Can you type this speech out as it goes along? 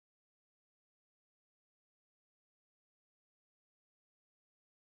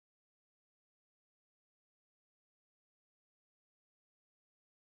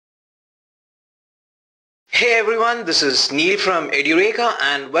Hey everyone, this is Neil from Edureka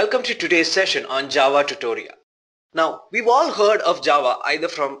and welcome to today's session on Java tutorial. Now, we've all heard of Java either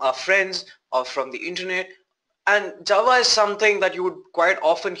from our friends or from the internet, and Java is something that you would quite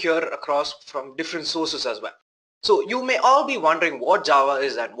often hear across from different sources as well. So you may all be wondering what Java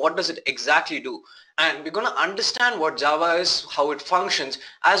is and what does it exactly do, and we're going to understand what Java is, how it functions,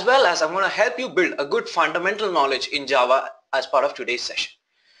 as well as I'm going to help you build a good fundamental knowledge in Java as part of today's session.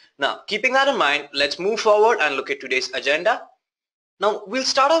 Now, keeping that in mind, let's move forward and look at today's agenda. Now, we'll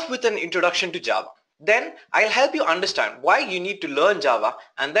start off with an introduction to Java. Then, I'll help you understand why you need to learn Java,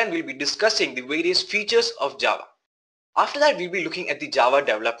 and then we'll be discussing the various features of Java. After that, we'll be looking at the Java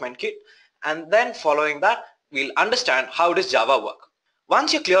development kit, and then following that, we'll understand how does Java work.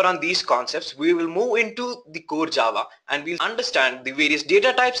 Once you're clear on these concepts, we will move into the core Java and we'll understand the various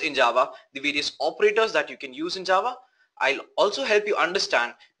data types in Java, the various operators that you can use in Java. I'll also help you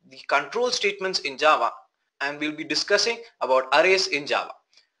understand the control statements in Java, and we'll be discussing about arrays in Java.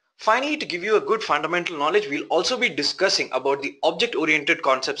 Finally, to give you a good fundamental knowledge, we'll also be discussing about the object-oriented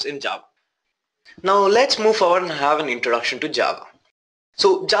concepts in Java. Now let's move forward and have an introduction to Java.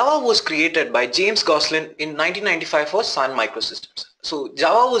 So Java was created by James Gosselin in 1995 for Sun Microsystems. So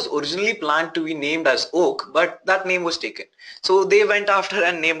Java was originally planned to be named as Oak, but that name was taken. So they went after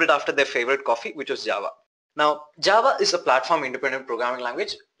and named it after their favorite coffee, which was Java. Now, Java is a platform-independent programming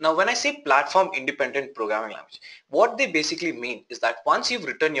language. Now, when I say platform-independent programming language, what they basically mean is that once you've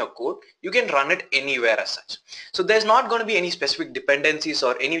written your code, you can run it anywhere as such. So there's not going to be any specific dependencies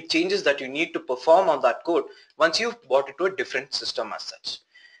or any changes that you need to perform on that code once you've brought it to a different system as such.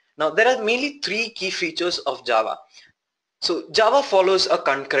 Now, there are mainly three key features of Java. So Java follows a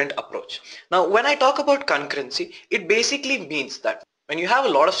concurrent approach. Now, when I talk about concurrency, it basically means that when you have a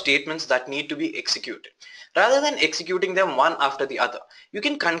lot of statements that need to be executed, rather than executing them one after the other, you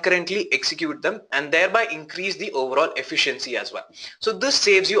can concurrently execute them and thereby increase the overall efficiency as well. So this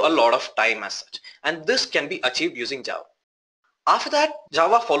saves you a lot of time as such, and this can be achieved using Java. After that,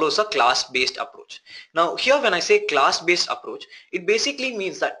 Java follows a class-based approach. Now here when I say class-based approach, it basically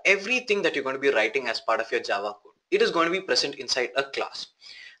means that everything that you're going to be writing as part of your Java code, it is going to be present inside a class.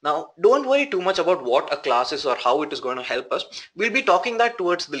 Now, don't worry too much about what a class is or how it is going to help us. We'll be talking that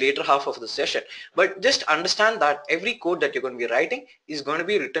towards the later half of the session. But just understand that every code that you're going to be writing is going to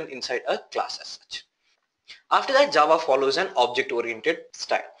be written inside a class as such. After that, Java follows an object-oriented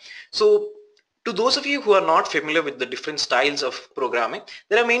style. So, to those of you who are not familiar with the different styles of programming,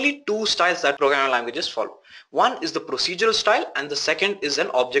 there are mainly two styles that programming languages follow. One is the procedural style and the second is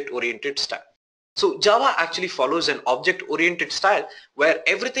an object-oriented style. So Java actually follows an object-oriented style where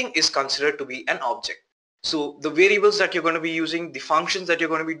everything is considered to be an object. So the variables that you're going to be using, the functions that you're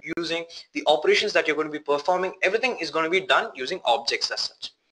going to be using, the operations that you're going to be performing, everything is going to be done using objects as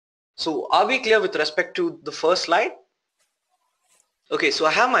such. So are we clear with respect to the first slide? Okay, so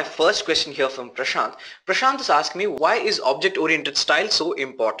I have my first question here from Prashant. Prashant is asking me, why is object-oriented style so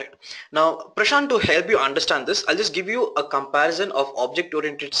important? Now, Prashant, to help you understand this, I'll just give you a comparison of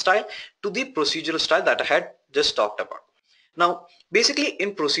object-oriented style to the procedural style that I had just talked about. Now, basically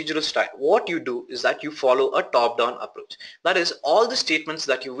in procedural style, what you do is that you follow a top-down approach. That is, all the statements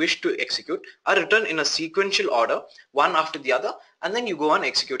that you wish to execute are written in a sequential order, one after the other, and then you go on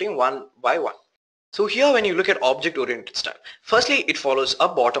executing one by one. So here when you look at object-oriented style, firstly it follows a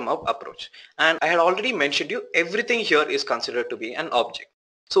bottom-up approach, and I had already mentioned you everything here is considered to be an object.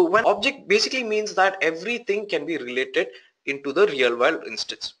 So when object basically means that everything can be related into the real world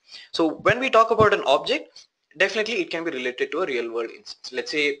instance. So when we talk about an object, definitely it can be related to a real world instance.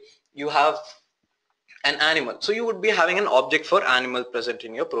 Let's say you have an animal, so you would be having an object for animal present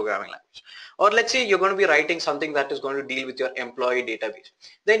in your programming language. Or let's say you're going to be writing something that is going to deal with your employee database,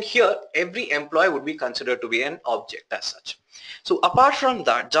 then here every employee would be considered to be an object as such. So apart from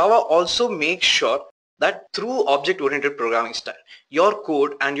that, Java also makes sure that through object-oriented programming style, your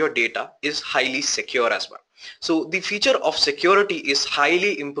code and your data is highly secure as well. So the feature of security is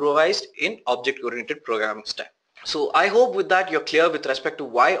highly improvised in object-oriented programming style. So I hope with that you're clear with respect to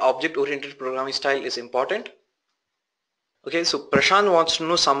why object-oriented programming style is important. Okay, so Prashant wants to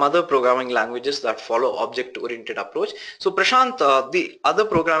know some other programming languages that follow object-oriented approach. So Prashant, the other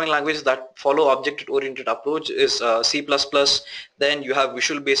programming languages that follow object-oriented approach is C++, then you have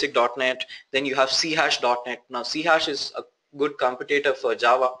Visual Basic.NET, then you have C#.NET. Now C# is a good competitor for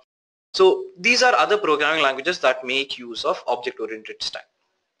Java. So these are other programming languages that make use of object-oriented style.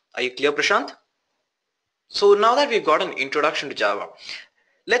 Are you clear, Prashant? So now that we've got an introduction to Java,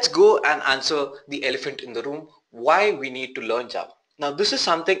 let's go and answer the elephant in the room, why we need to learn Java. Now this is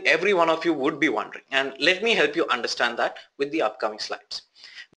something every one of you would be wondering, and let me help you understand that with the upcoming slides.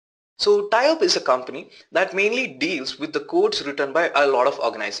 So 𝐿 is a company that mainly deals with the codes written by a lot of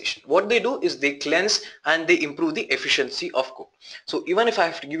organizations. What they do is they cleanse and they improve the efficiency of code. So even if I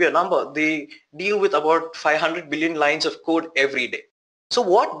have to give you a number, they deal with about 500 billion lines of code every day. So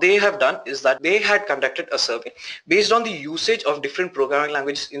what they have done is that they had conducted a survey based on the usage of different programming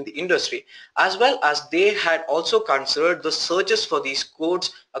languages in the industry, as well as they had also considered the searches for these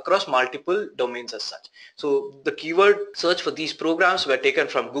codes across multiple domains as such. So the keyword search for these programs were taken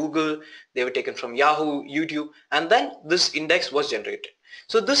from Google, they were taken from Yahoo, YouTube, and then this index was generated.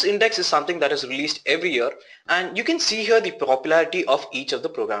 So this index is something that is released every year, and you can see here the popularity of each of the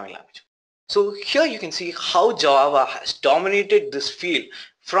programming language. So here you can see how Java has dominated this field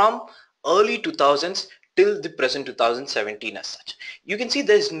from early 2000s till the present 2017 as such. You can see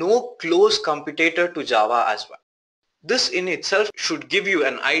there is no close competitor to Java as well. This in itself should give you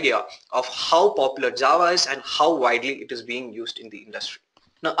an idea of how popular Java is and how widely it is being used in the industry.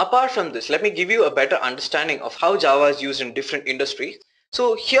 Now apart from this, let me give you a better understanding of how Java is used in different industries.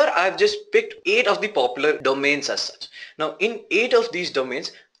 So here I've just picked 8 of the popular domains as such. Now in 8 of these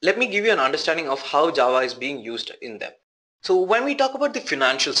domains, let me give you an understanding of how Java is being used in them. So when we talk about the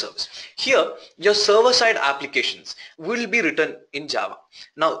financial service, here your server-side applications will be written in Java.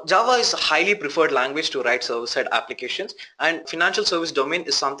 Now Java is a highly preferred language to write server-side applications, and financial service domain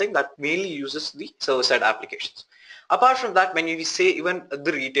is something that mainly uses the server-side applications. Apart from that, when you say even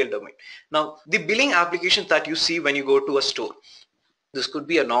the retail domain, now the billing applications that you see when you go to a store, this could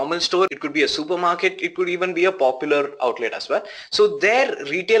be a normal store, it could be a supermarket, it could even be a popular outlet as well. So their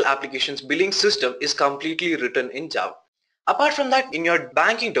retail applications billing system is completely written in Java. Apart from that, in your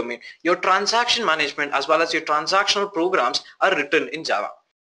banking domain, your transaction management as well as your transactional programs are written in Java.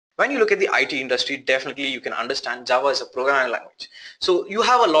 When you look at the IT industry, definitely you can understand Java is a programming language. So you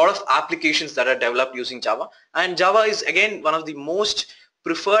have a lot of applications that are developed using Java, and Java is again one of the most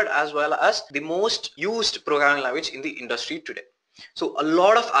preferred as well as the most used programming language in the industry today. So a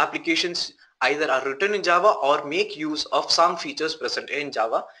lot of applications either are written in Java or make use of some features present in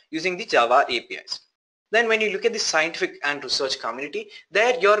Java using the Java APIs. Then when you look at the scientific and research community,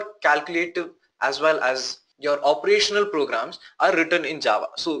 there your calculative as well as your operational programs are written in Java.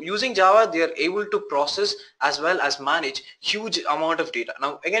 So using Java, they are able to process as well as manage huge amount of data.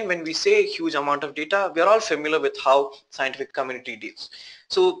 Now again, when we say huge amount of data, we are all familiar with how scientific community deals.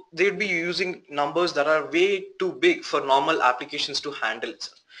 So they'd be using numbers that are way too big for normal applications to handle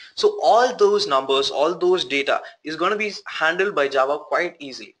itself. So all those numbers, all those data is going to be handled by Java quite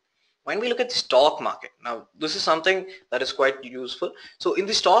easily. When we look at the stock market, now this is something that is quite useful. So in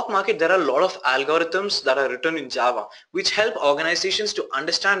the stock market, there are a lot of algorithms that are written in Java which help organizations to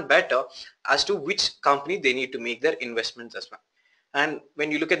understand better as to which company they need to make their investments as well. And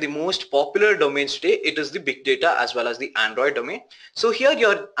when you look at the most popular domains today, it is the big data as well as the Android domain. So here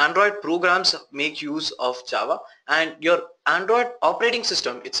your Android programs make use of Java, and your Android operating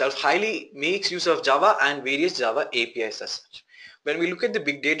system itself highly makes use of Java and various Java APIs as such. When we look at the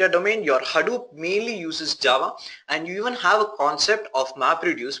big data domain, your Hadoop mainly uses Java, and you even have a concept of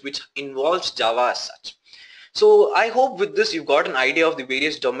MapReduce which involves Java as such. So I hope with this you've got an idea of the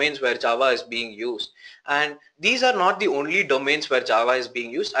various domains where Java is being used. And these are not the only domains where Java is being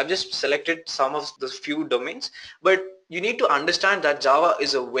used. I've just selected some of the few domains, but you need to understand that Java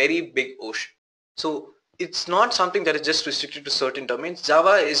is a very big ocean. So it's not something that is just restricted to certain domains.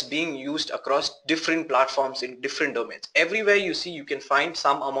 Java is being used across different platforms in different domains. Everywhere you see, you can find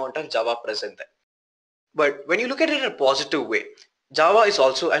some amount of Java present there. But when you look at it in a positive way, Java is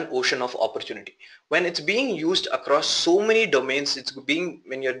also an ocean of opportunity. When it's being used across so many domains,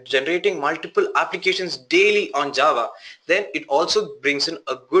 when you're generating multiple applications daily on Java, then it also brings in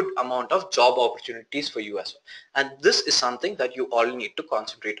a good amount of job opportunities for you as well. And this is something that you all need to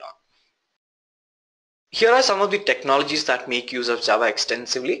concentrate on. Here are some of the technologies that make use of Java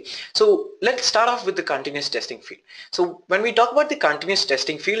extensively. So let's start off with the continuous testing field. So when we talk about the continuous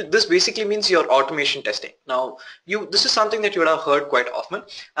testing field, this basically means your automation testing. Now, this is something that you would have heard quite often.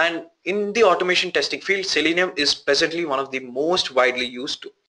 And in the automation testing field, Selenium is presently one of the most widely used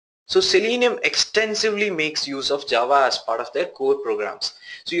tools. So Selenium extensively makes use of Java as part of their core programs.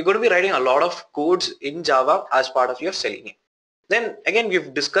 So you're going to be writing a lot of codes in Java as part of your Selenium. Then again,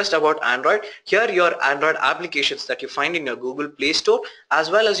 we've discussed about Android. Here your Android applications that you find in your Google Play Store as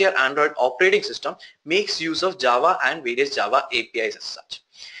well as your Android operating system makes use of Java and various Java APIs as such.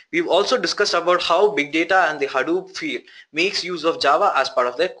 We've also discussed about how big data and the Hadoop field makes use of Java as part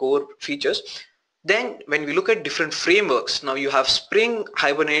of their core features. Then when we look at different frameworks, now you have Spring,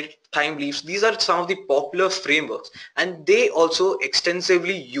 Hibernate, Timeleaves. These are some of the popular frameworks, and they also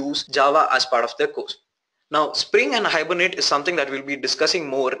extensively use Java as part of their course. Now, Spring and Hibernate is something that we'll be discussing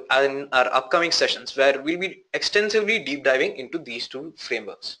more in our upcoming sessions, where we'll be extensively deep diving into these two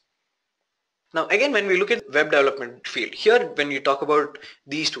frameworks. Now again, when we look at web development field, here when you talk about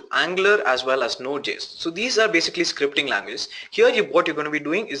these two, Angular as well as Node.js, so these are basically scripting languages. Here what you're going to be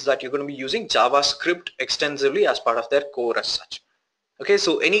doing is that you're going to be using JavaScript extensively as part of their core as such. Okay,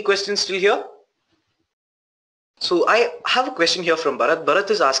 so any questions still here? So I have a question here from Bharat. Bharat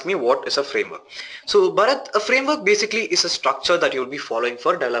is asking me what is a framework. So Bharat, a framework basically is a structure that you'll be following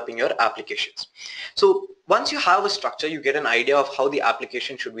for developing your applications. So once you have a structure, you get an idea of how the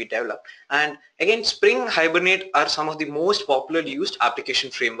application should be developed. And again, Spring, Hibernate are some of the most popularly used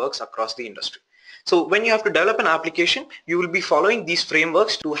application frameworks across the industry. So when you have to develop an application, you will be following these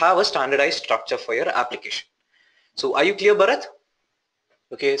frameworks to have a standardized structure for your application. So are you clear, Bharat?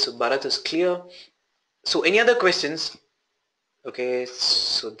 Okay, so Bharat is clear. So any other questions? Okay,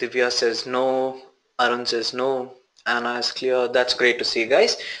 so Divya says no, Arun says no, Anna is clear. That's great to see,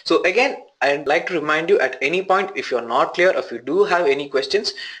 guys. So again, I'd like to remind you at any point, if you're not clear, if you do have any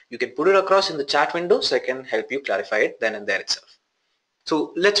questions, you can put it across in the chat window so I can help you clarify it then and there itself.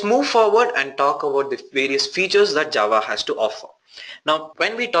 So let's move forward and talk about the various features that Java has to offer. Now,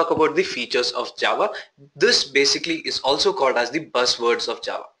 when we talk about the features of Java, this basically is also called as the buzzwords of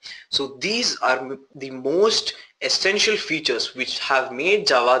Java. So these are the most essential features which have made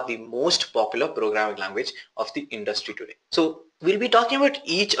Java the most popular programming language of the industry today. So we'll be talking about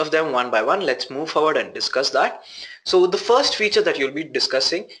each of them one by one. Let's move forward and discuss that. So the first feature that you'll be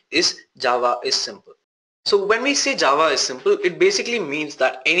discussing is Java is simple. So when we say Java is simple, it basically means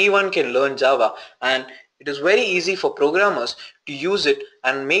that anyone can learn Java, and it is very easy for programmers to use it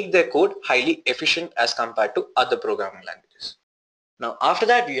and make their code highly efficient as compared to other programming languages. Now after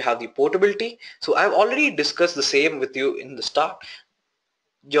that, you have the portability. So I've already discussed the same with you in the start.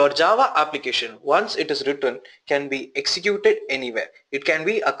 Your Java application, once it is written, can be executed anywhere. It can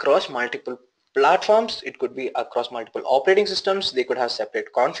be across multiple platforms. It could be across multiple operating systems. They could have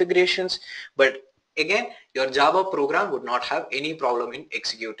separate configurations, but again, your Java program would not have any problem in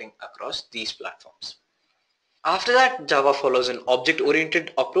executing across these platforms. After that, Java follows an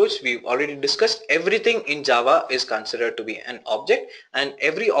object-oriented approach. We've already discussed everything in Java is considered to be an object, and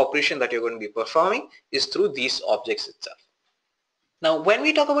every operation that you're going to be performing is through these objects itself. Now, when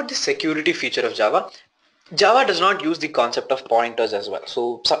we talk about the security feature of Java, Java does not use the concept of pointers as well.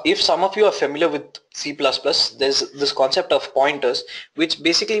 So if some of you are familiar with C++, there's this concept of pointers, which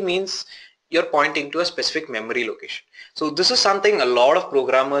basically means you're pointing to a specific memory location. So this is something a lot of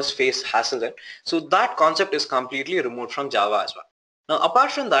programmers face hassle in. So that concept is completely removed from Java as well. Now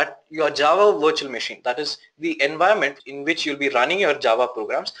apart from that, your Java virtual machine, that is the environment in which you'll be running your Java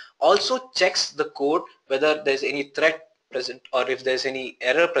programs, also checks the code whether there's any threat present or if there's any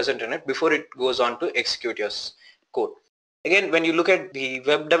error present in it before it goes on to execute your code. Again, when you look at the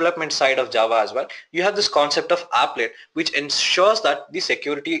web development side of Java as well, you have this concept of applet, which ensures that the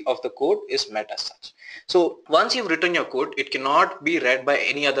security of the code is met as such. So once you've written your code, it cannot be read by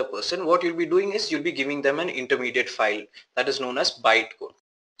any other person. What you'll be doing is you'll be giving them an intermediate file that is known as bytecode.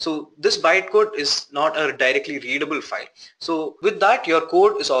 So this bytecode is not a directly readable file. So with that, your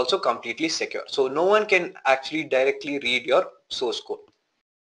code is also completely secure. So no one can actually directly read your source code.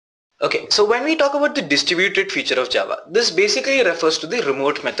 Okay, so when we talk about the distributed feature of Java, this basically refers to the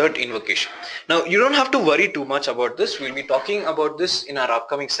remote method invocation. Now you don't have to worry too much about this. We'll be talking about this in our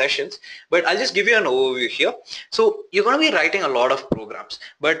upcoming sessions, but I'll just give you an overview here. So you're going to be writing a lot of programs,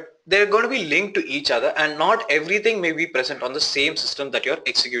 but they're going to be linked to each other, and not everything may be present on the same system that you're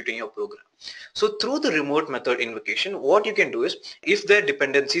executing your program. So through the remote method invocation, what you can do is, if their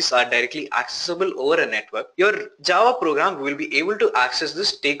dependencies are directly accessible over a network, your Java program will be able to access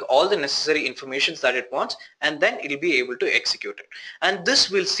this, take all the necessary information that it wants, and then it'll be able to execute it. And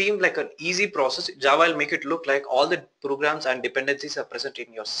this will seem like an easy process. Java will make it look like all the programs and dependencies are present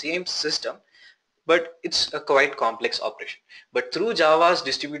in your same system, but it's a quite complex operation. But through Java's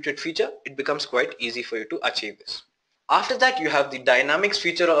distributed feature, it becomes quite easy for you to achieve this. After that, you have the dynamics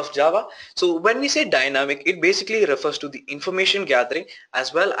feature of Java. So when we say dynamic, it basically refers to the information gathering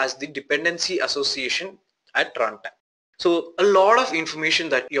as well as the dependency association at runtime. So a lot of information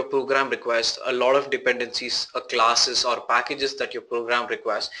that your program requires, a lot of dependencies, classes or packages that your program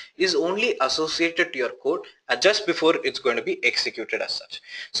requires is only associated to your code just before it's going to be executed as such.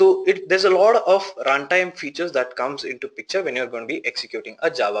 So there's a lot of runtime features that comes into picture when you're going to be executing a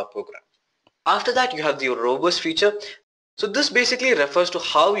Java program. After that, you have the robust feature. So this basically refers to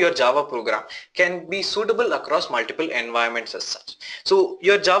how your Java program can be suitable across multiple environments as such. So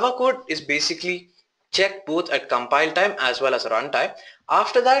your Java code is basically check both at compile time as well as runtime.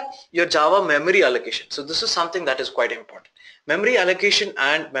 After that, your Java memory allocation. So this is something that is quite important. Memory allocation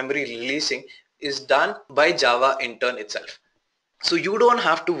and memory releasing is done by Java intern itself. So you don't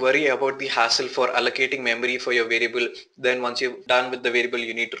have to worry about the hassle for allocating memory for your variable. Then once you're done with the variable,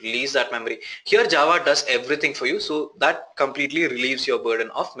 you need to release that memory. Here Java does everything for you, so that completely relieves your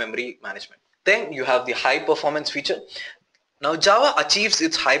burden of memory management. Then you have the high performance feature. Now Java achieves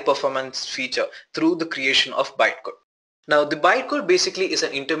its high performance feature through the creation of bytecode. Now the bytecode basically is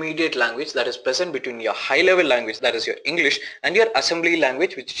an intermediate language that is present between your high level language, that is your English, and your assembly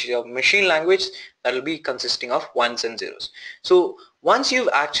language, which is your machine language, that will be consisting of ones and zeros. So once you've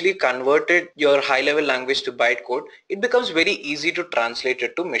actually converted your high level language to bytecode, it becomes very easy to translate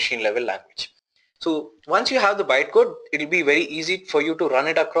it to machine level language. So once you have the bytecode, it will be very easy for you to run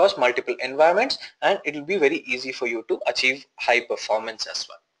it across multiple environments, and it will be very easy for you to achieve high performance as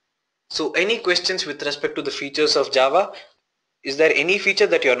well. So any questions with respect to the features of Java? Is there any feature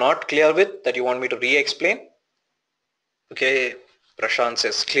that you're not clear with that you want me to re-explain? Okay, Prashant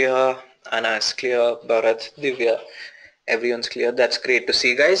says clear, Anna is clear, Bharat, Divya, everyone's clear. That's great to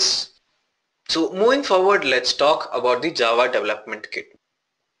see, guys. So moving forward, let's talk about the Java development kit.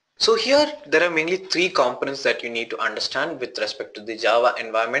 So here there are mainly three components that you need to understand with respect to the Java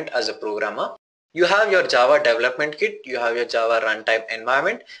environment as a programmer. You have your Java development kit, you have your Java runtime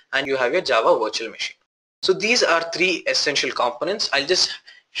environment, and you have your Java virtual machine. So these are three essential components. I'll just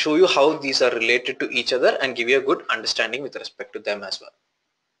show you how these are related to each other and give you a good understanding with respect to them as well.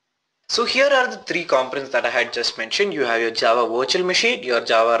 So here are the three components that I had just mentioned. You have your Java virtual machine, your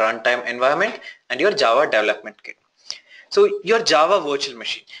Java runtime environment, and your Java development kit. So your Java virtual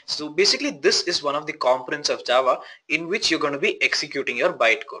machine. So basically this is one of the components of Java in which you're going to be executing your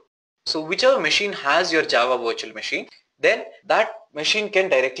bytecode. So whichever machine has your Java virtual machine, then that machine can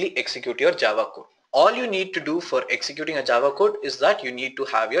directly execute your Java code. All you need to do for executing a Java code is that you need to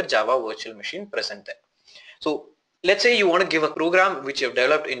have your Java virtual machine present there. So let's say you want to give a program which you have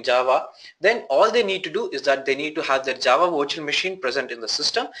developed in Java, then all they need to do is that they need to have their Java virtual machine present in the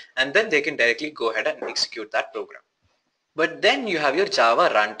system, and then they can directly go ahead and execute that program. But then you have your Java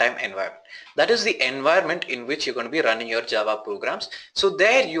runtime environment. That is the environment in which you're going to be running your Java programs. So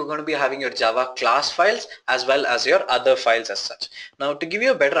there you're going to be having your Java class files as well as your other files as such. Now to give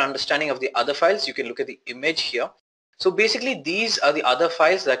you a better understanding of the other files, you can look at the image here. So basically these are the other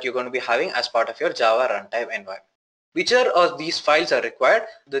files that you're going to be having as part of your Java runtime environment. Whichever of these files are required,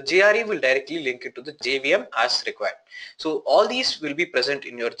 the JRE will directly link it to the JVM as required. So all these will be present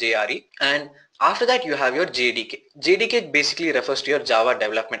in your JRE, and after that you have your JDK. JDK basically refers to your Java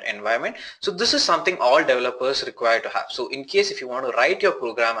development environment. So this is something all developers require to have. So in case if you want to write your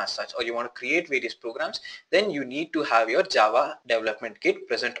program as such, or you want to create various programs, then you need to have your Java development kit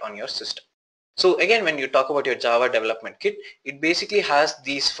present on your system. So again, when you talk about your Java development kit, it basically has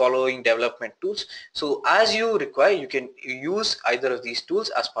these following development tools. So as you require, you can use either of these tools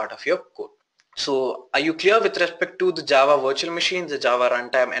as part of your code. So are you clear with respect to the Java virtual machine, the Java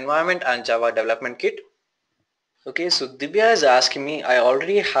runtime environment, and Java development kit? Okay, so Divya is asking me, I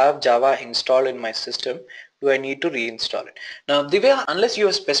already have Java installed in my system. Do I need to reinstall it? Now Divya, unless you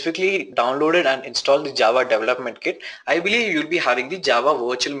have specifically downloaded and installed the Java development kit, I believe you'll be having the Java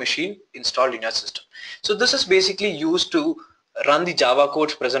virtual machine installed in your system. So this is basically used to run the Java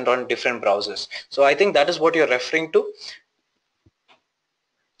codes present on different browsers. So I think that is what you're referring to.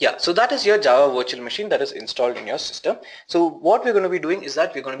 Yeah, so that is your Java virtual machine that is installed in your system. So what we're going to be doing is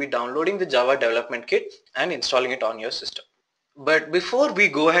that we're going to be downloading the Java development kit and installing it on your system. But before we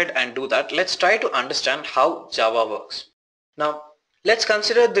go ahead and do that, let's try to understand how Java works. Now, let's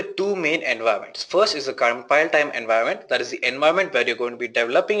consider the two main environments. First is the compile time environment, that is the environment where you're going to be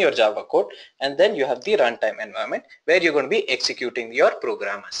developing your Java code, and then you have the runtime environment where you're going to be executing your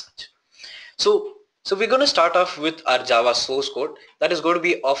program as such. So we're going to start off with our Java source code that is going to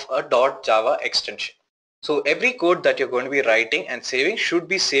be of a .java extension. So every code that you're going to be writing and saving should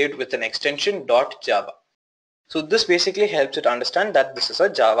be saved with an extension .java. So this basically helps it understand that this is a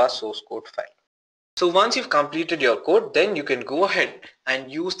Java source code file. So once you've completed your code, then you can go ahead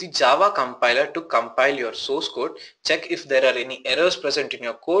and use the Java compiler to compile your source code, check if there are any errors present in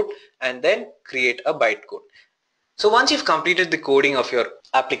your code, and then create a bytecode. So once you've completed the coding of your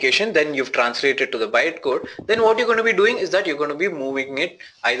application, then you've translated to the bytecode, then what you're going to be doing is that you're going to be moving it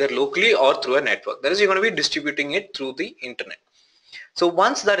either locally or through a network. That is, you're going to be distributing it through the internet. So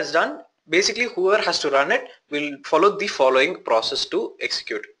once that is done, basically whoever has to run it will follow the following process to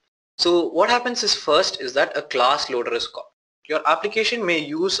execute it. So what happens is first is that a class loader is called. Your application may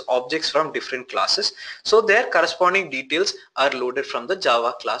use objects from different classes, so their corresponding details are loaded from the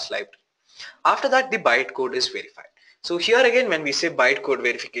Java class library. After that, the bytecode is verified. So here again, when we say bytecode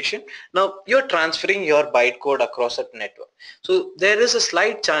verification, now you're transferring your bytecode across a network. So there is a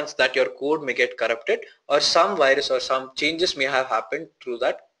slight chance that your code may get corrupted, or some virus or some changes may have happened through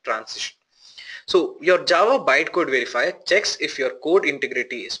that transition. So your Java bytecode verifier checks if your code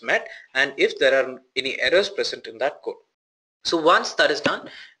integrity is met and if there are any errors present in that code. So once that is done,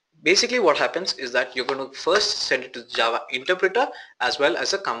 basically what happens is that you're going to first send it to the Java interpreter as well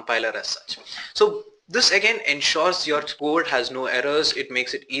as a compiler as such. So this again ensures your code has no errors. It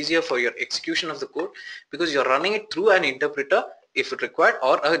makes it easier for your execution of the code because you're running it through an interpreter if it required,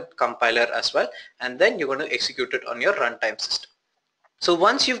 or a compiler as well, and then you're going to execute it on your runtime system. So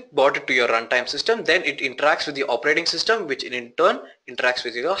once you've brought it to your runtime system, then it interacts with the operating system, which in turn interacts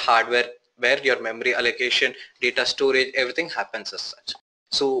with your hardware, where your memory allocation, data storage, everything happens as such.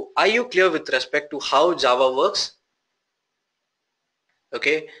 So are you clear with respect to how Java works?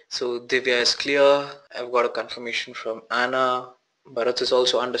 Okay, so Divya is clear. I've got a confirmation from Anna. Bharat is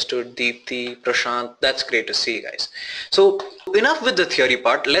also understood. Deepthi, Prashant, that's great to see, guys. So enough with the theory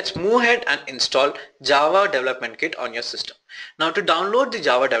part. Let's move ahead and install Java Development Kit on your system. Now to download the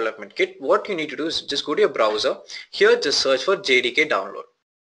Java Development Kit, what you need to do is just go to your browser. Here just search for JDK download.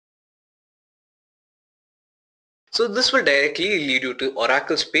 So this will directly lead you to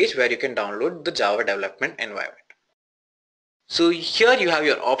Oracle's page where you can download the Java development environment. So here you have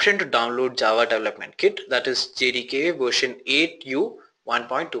your option to download Java Development Kit, that is JDK version 8U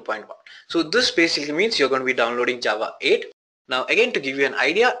 1.2.1. So this basically means you're going to be downloading Java 8. Now again, to give you an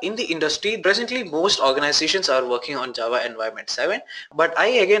idea, in the industry presently most organizations are working on Java environment 7, but I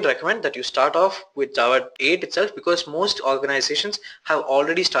again recommend that you start off with Java 8 itself because most organizations have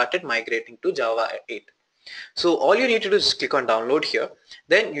already started migrating to Java 8. So all you need to do is click on download here.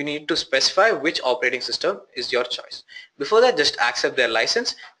 Then you need to specify which operating system is your choice. Before that, just accept their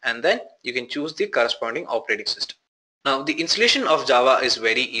license and then you can choose the corresponding operating system. Now the installation of Java is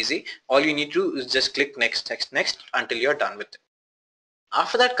very easy. All you need to do is just click next, next, next until you're done with it.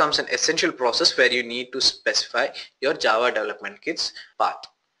 After that comes an essential process where you need to specify your Java Development Kit's path.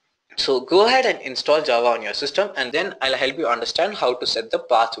 So go ahead and install Java on your system and then I'll help you understand how to set the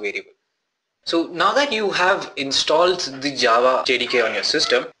path variable. So now that you have installed the Java JDK on your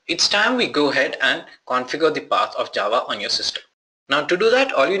system, it's time we go ahead and configure the path of Java on your system. Now to do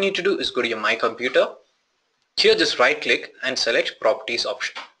that, all you need to do is go to your My Computer. Here just right click and select Properties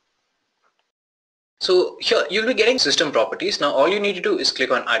option. So here you'll be getting System Properties. Now all you need to do is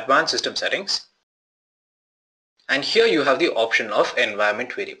click on Advanced System Settings. And here you have the option of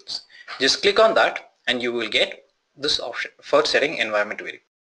Environment Variables. Just click on that and you will get this option for setting environment variable.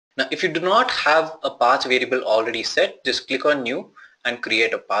 Now if you do not have a path variable already set, just click on New and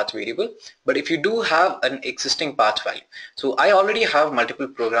create a path variable. But if you do have an existing path value, so I already have multiple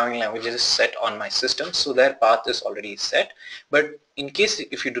programming languages set on my system, so their path is already set. But in case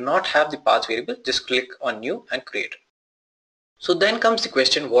if you do not have the path variable, just click on New and create it. So then comes the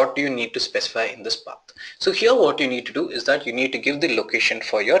question, what do you need to specify in this path? So here what you need to do is that you need to give the location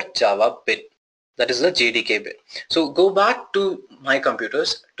for your Java bin. That is the JDK bin. So go back to My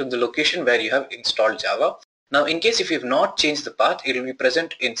Computers to the location where you have installed Java. Now in case if you have not changed the path, it will be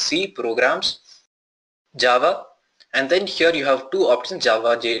present in C, Programs, Java, and then here you have two options,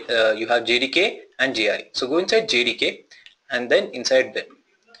 Java, you have JDK and JRE. So go inside JDK and then inside bin.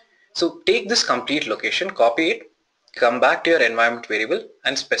 So take this complete location, copy it, come back to your environment variable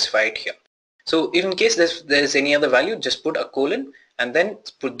and specify it here. So if in case there is any other value, just put a colon and then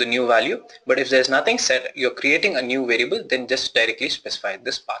put the new value. But if there's nothing set, you're creating a new variable, then just directly specify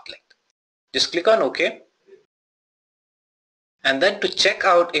this path length. Just click on OK. And then to check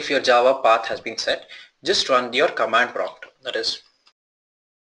out if your Java path has been set, just run your command prompt. That is,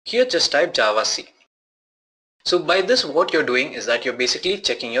 here just type Java C. So by this what you're doing is that you're basically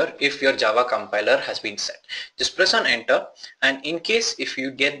checking if your Java compiler has been set. Just press on enter, and in case if you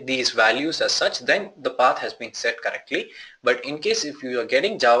get these values as such, then the path has been set correctly. But in case if you are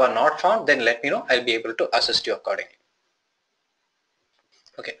getting Java not found, then let me know, I'll be able to assist you accordingly.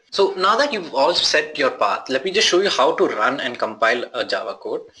 Okay, so now that you've all set your path, let me just show you how to run and compile a Java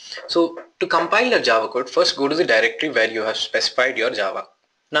code. So to compile a Java code, first go to the directory where you have specified your Java.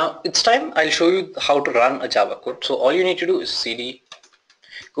 Now it's time I'll show you how to run a Java code. So all you need to do is cd,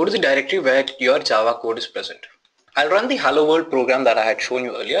 go to the directory where your Java code is present. I'll run the hello world program that I had shown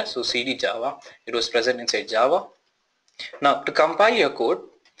you earlier. So cd Java, it was present inside Java. Now to compile your code,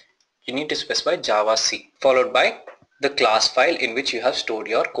 you need to specify Java C followed by the class file in which you have stored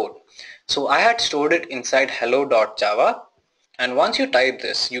your code. So I had stored it inside hello.java, And once you type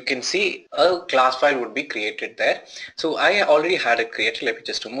this, you can see a class file would be created there. So I already had it created. Let me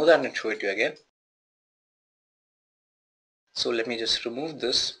just remove that and show it to you again. So let me just remove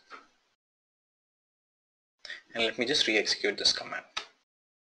this and let me just re-execute this command.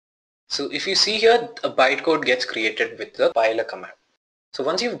 So if you see here, a bytecode gets created with the compiler command. So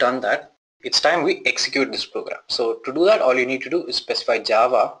once you've done that, it's time we execute this program. So to do that, all you need to do is specify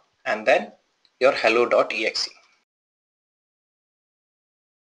Java and then your hello.exe.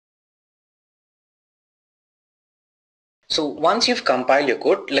 So once you've compiled your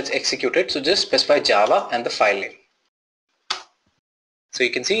code, let's execute it. So just specify Java and the file name. So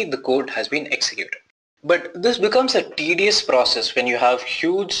you can see the code has been executed. But this becomes a tedious process when you have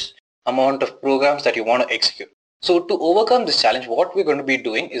huge amount of programs that you want to execute. So to overcome this challenge, what we're going to be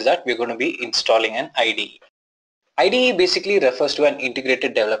doing is that we're going to be installing an IDE. IDE basically refers to an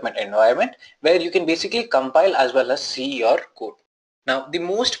integrated development environment where you can basically compile as well as see your code. Now the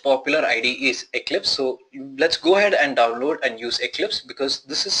most popular IDE is Eclipse, so let's go ahead and download and use Eclipse because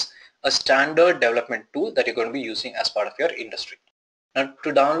this is a standard development tool that you're going to be using as part of your industry. Now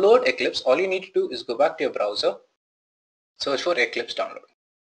to download Eclipse, all you need to do is go back to your browser, search for Eclipse download.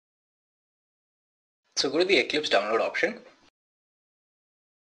 So go to the Eclipse download option.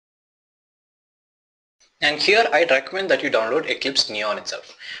 And here I'd recommend that you download Eclipse Neon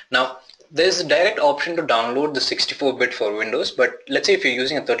itself. Now there's a direct option to download the 64-bit for Windows, but let's say if you're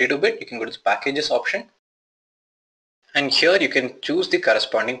using a 32-bit, you can go to the packages option. And here you can choose the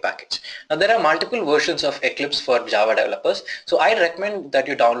corresponding package. Now there are multiple versions of Eclipse for Java developers. So I recommend that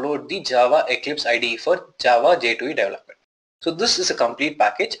you download the Java Eclipse IDE for Java J2E development. So this is a complete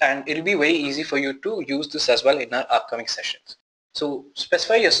package and it will be very easy for you to use this as well in our upcoming sessions. So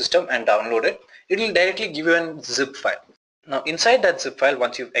specify your system and download it. It will directly give you a zip file. Now inside that zip file,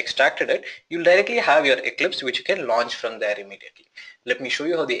 once you've extracted it, you'll directly have your Eclipse which you can launch from there immediately. Let me show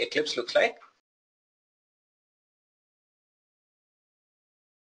you how the Eclipse looks like.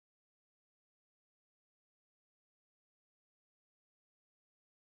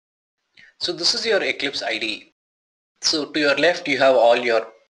 So this is your Eclipse IDE. So to your left you have all your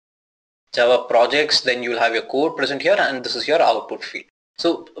Java projects, then you will have your code present here and this is your output field.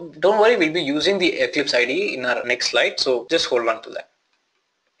 So don't worry, we'll be using the Eclipse IDE in our next slide, so just hold on to that.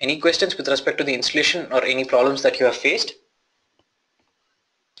 Any questions with respect to the installation or any problems that you have faced?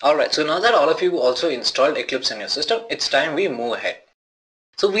 Alright, so now that all of you also installed Eclipse in your system, it's time we move ahead.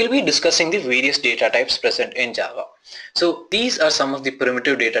 So we'll be discussing the various data types present in Java. So these are some of the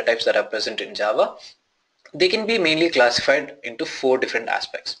primitive data types that are present in Java. They can be mainly classified into 4 different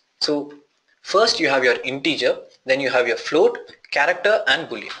aspects. So first you have your integer, then you have your float, character and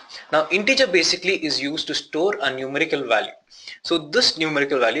boolean. Now integer basically is used to store a numerical value. So this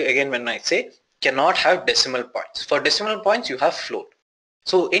numerical value, again when I say, cannot have decimal points. For decimal points you have float.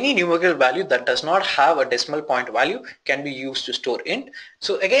 So any numerical value that does not have a decimal point value can be used to store int.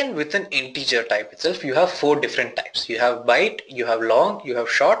 So again with an integer type itself you have 4 different types. You have byte, you have long, you have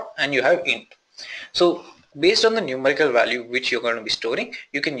short and you have int. So based on the numerical value which you're going to be storing,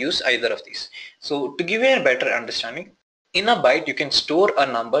 you can use either of these. So to give you a better understanding, in a byte you can store a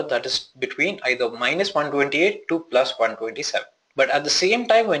number that is between either -128 to +127. But at the same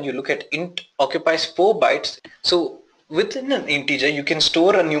time when you look at int occupies 4 bytes, so within an integer you can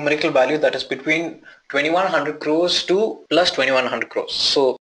store a numerical value that is between 2100 crores to +2100 crores.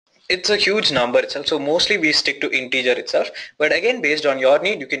 So it's a huge number itself, so mostly we stick to integer itself, but again based on your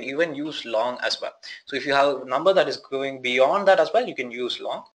need you can even use long as well. So if you have a number that is going beyond that as well, you can use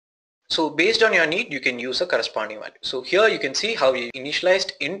long. So based on your need you can use a corresponding value. So here you can see how we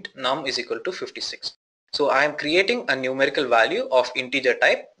initialized int num is equal to 56. So I am creating a numerical value of integer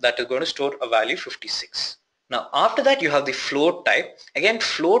type that is going to store a value 56. Now after that you have the float type. Again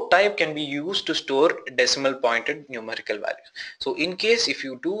float type can be used to store decimal pointed numerical values. So in case if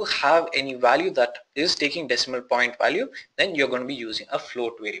you do have any value that is taking decimal point value, then you're going to be using a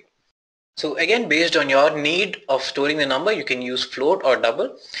float variable. So again based on your need of storing the number you can use float or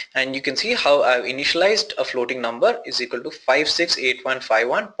double, and you can see how I've initialized a floating number is equal to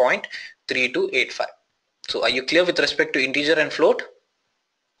 568151.3285. So are you clear with respect to integer and float?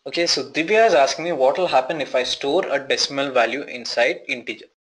 Okay, so Divya is asking me what will happen if I store a decimal value inside integer.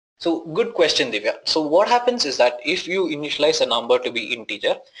 So good question Divya. So what happens is that if you initialize a number to be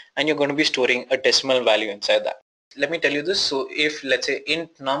integer and you're going to be storing a decimal value inside that. Let me tell you this. So if let's say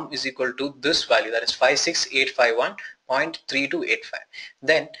int num is equal to this value, that is 56851.3285,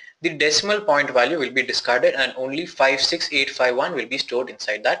 then the decimal point value will be discarded and only 56851 will be stored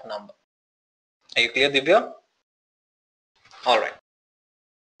inside that number. Are you clear Divya? Alright.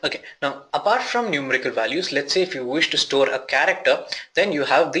 Okay, now apart from numerical values, let's say if you wish to store a character, then you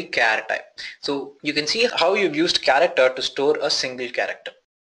have the char type. So you can see how you've used character to store a single character.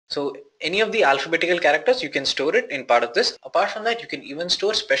 So any of the alphabetical characters, you can store it in part of this. Apart from that, you can even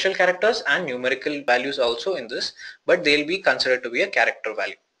store special characters and numerical values also in this, but they'll be considered to be a character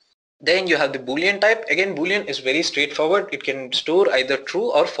value. Then you have the Boolean type. Again, Boolean is very straightforward. It can store either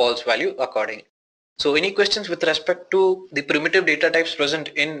true or false value accordingly. So any questions with respect to the primitive data types present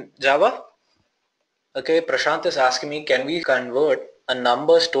in Java? Okay, Prashant is asking me, can we convert a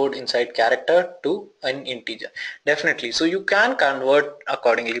number stored inside character to an integer? Definitely. So you can convert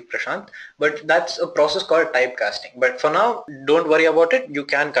accordingly, Prashant, but that's a process called typecasting. But for now, don't worry about it. You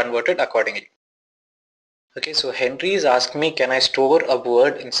can convert it accordingly. Okay, so Henry is asking me, can I store a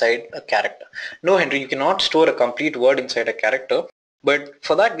word inside a character? No, Henry, you cannot store a complete word inside a character. But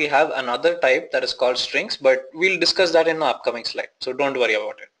for that, we have another type that is called strings, but we'll discuss that in the upcoming slide. So don't worry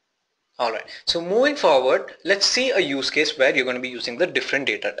about it. Alright, so moving forward, let's see a use case where you're going to be using the different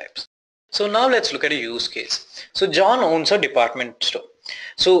data types. So now let's look at a use case. So John owns a department store.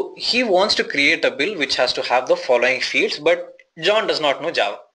 So he wants to create a bill which has to have the following fields, but John does not know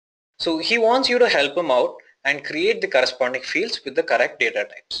Java. So he wants you to help him out and create the corresponding fields with the correct data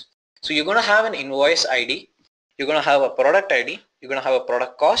types. So you're going to have an invoice ID, you're going to have a product ID, you're going to have a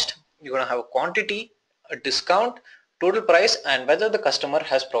product cost, you're going to have a quantity, a discount, total price, and whether the customer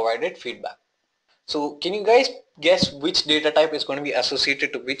has provided feedback. So can you guys guess which data type is going to be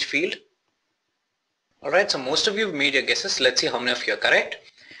associated to which field? Alright, so most of you have made your guesses. Let's see how many of you are correct.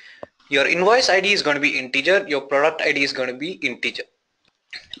 Your invoice ID is going to be integer, your product ID is going to be integer.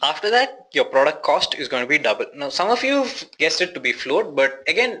 After that, your product cost is going to be double. Now some of you have guessed it to be float, but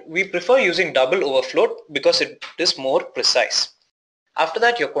again we prefer using double over float because it is more precise. After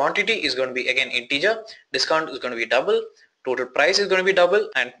that, your quantity is going to be again integer, discount is going to be double, total price is going to be double,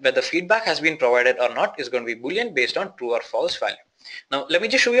 and whether feedback has been provided or not is going to be boolean based on true or false value. Now let me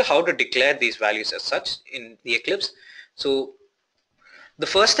just show you how to declare these values as such in the Eclipse. So the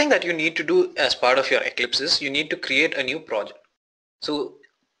first thing that you need to do as part of your Eclipse is you need to create a new project. So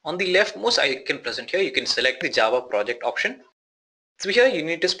on the leftmost icon present here, you can select the Java project option. So here you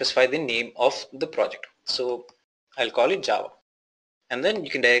need to specify the name of the project. So I'll call it Java. And then you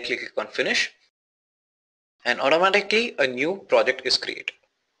can directly click on finish and automatically a new project is created.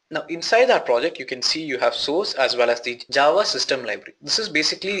 Now inside that project you can see you have source as well as the Java system library. This is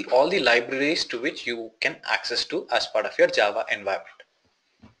basically all the libraries to which you can access to as part of your Java environment.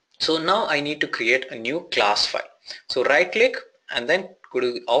 So now I need to create a new class file. So right click and then go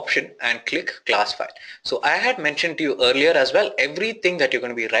to the option and click class file. So I had mentioned to you earlier as well, everything that you're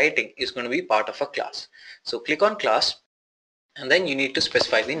going to be writing is going to be part of a class. So click on class and then you need to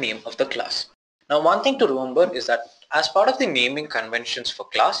specify the name of the class. Now one thing to remember is that as part of the naming conventions for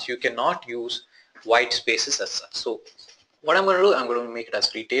class, you cannot use white spaces as such. So what I'm going to do, I'm going to make it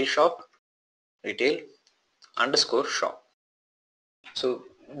as retail shop, retail underscore shop. So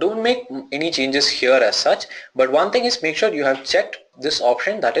don't make any changes here as such, but one thing is make sure you have checked this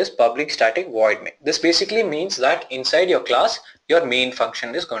option, that is public static void main. This basically means that inside your class, your main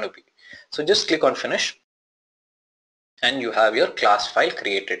function is going to be. So just click on finish and you have your class file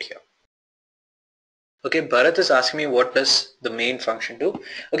created here. Okay, Bharat is asking me what does the main function do.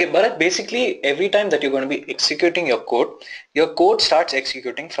 Okay, Bharat, basically every time that you're going to be executing your code starts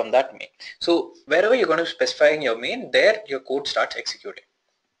executing from that main. So wherever you're going to be specifying your main, there your code starts executing.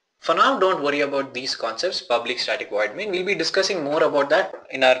 For now, don't worry about these concepts, public static void main. We'll be discussing more about that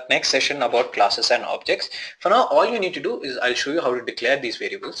in our next session about classes and objects. For now, all you need to do is I'll show you how to declare these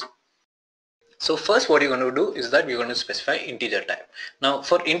variables. So first what you're going to do is that you're going to specify integer type. Now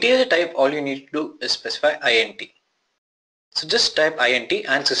for integer type, all you need to do is specify int. So just type int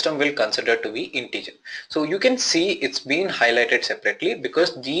and system will consider to be integer. So you can see it's been highlighted separately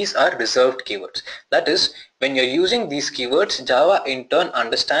because these are reserved keywords. That is, when you're using these keywords, Java in turn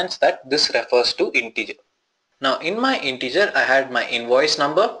understands that this refers to integer. Now in my integer, I had my invoice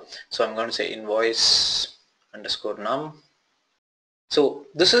number. So I'm going to say invoice underscore num. So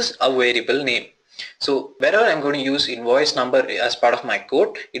this is a variable name. So wherever I'm going to use invoice number as part of my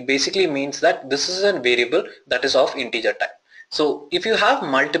code, it basically means that this is a variable that is of integer type. So if you have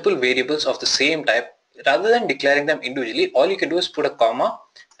multiple variables of the same type, rather than declaring them individually, all you can do is put a comma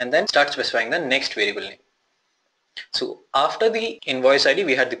and then start specifying the next variable name. So after the invoice ID,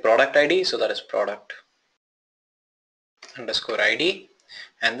 we had the product ID. So that is product underscore ID.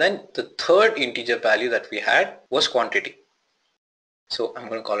 And then the third integer value that we had was quantity. So I'm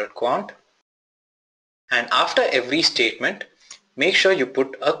going to call it quant. And after every statement, make sure you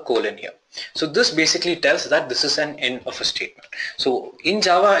put a colon here. So this basically tells that this is an end of a statement. So in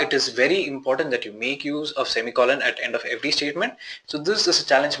Java, it is very important that you make use of semicolon at end of every statement. So this is a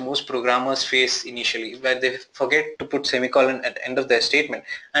challenge most programmers face initially, where they forget to put semicolon at the end of their statement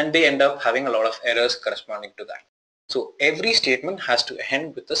and they end up having a lot of errors corresponding to that. So every statement has to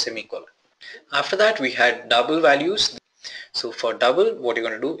end with a semicolon. After that, we had double values. So for double, what you're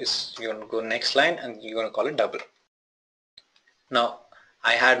going to do is you're going to go next line and you're going to call it double. Now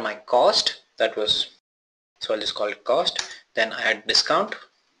I had my cost, that was, so I'll just call it cost. Then I had discount,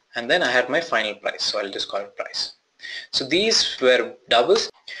 and then I had my final price, so I'll just call it price. So these were doubles.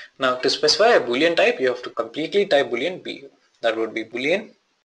 Now to specify a boolean type, you have to completely type boolean b. That would be boolean,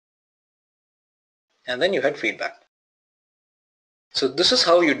 and then you had feedback. So this is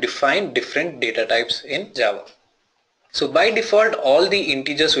how you define different data types in Java. So by default, all the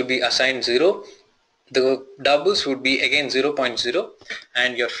integers would be assigned 0. The doubles would be again 0.0,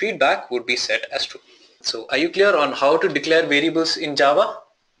 and your feedback would be set as true. So are you clear on how to declare variables in Java?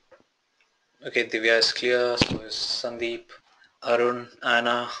 Okay, Divya is clear, so is Sandeep, Arun,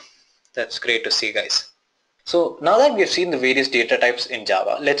 Anna. That's great to see, guys. So now that we have seen the various data types in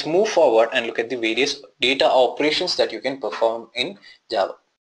Java, let's move forward and look at the various data operations that you can perform in Java.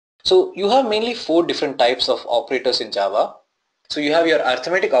 So you have mainly 4 different types of operators in Java. So you have your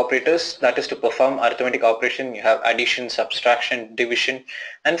arithmetic operators, that is to perform arithmetic operation. You have addition, subtraction, division,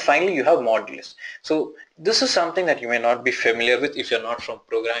 and finally you have modulus. So this is something that you may not be familiar with if you're not from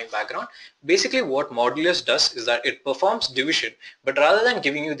programming background. Basically what modulus does is that it performs division, but rather than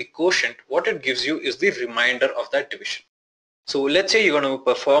giving you the quotient, what it gives you is the remainder of that division. So let's say you're going to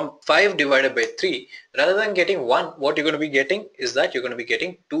perform 5 divided by 3. Rather than getting 1, what you're going to be getting is that you're going to be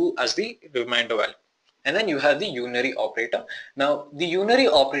getting 2 as the remainder value. And then you have the unary operator. Now the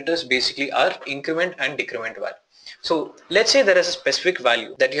unary operators basically are increment and decrement value. So let's say there is a specific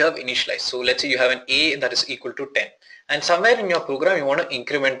value that you have initialized. So let's say you have an a that is equal to 10, and somewhere in your program you want to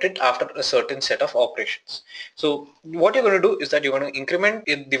increment it after a certain set of operations. So what you're going to do is that you're going to increment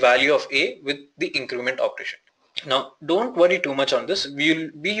the value of a with the increment operation. Now don't worry too much on this. We'll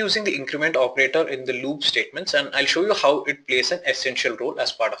be using the increment operator in the loop statements, and I'll show you how it plays an essential role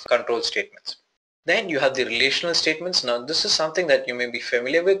as part of control statements. Then you have the relational statements. Now this is something that you may be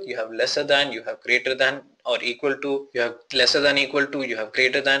familiar with. You have lesser than, you have greater than or equal to, you have lesser than equal to, you have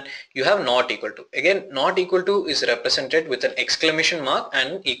greater than, you have not equal to. Again, not equal to is represented with an exclamation mark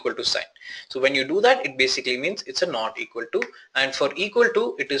and an equal to sign. So when you do that, it basically means it's a not equal to, and for equal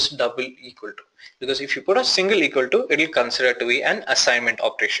to it is double equal to, because if you put a single equal to, it will consider to be an assignment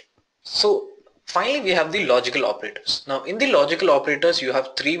operation. So finally, we have the logical operators. Now in the logical operators, you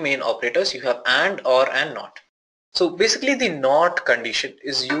have 3 main operators. You have and, or, and not. So basically the not condition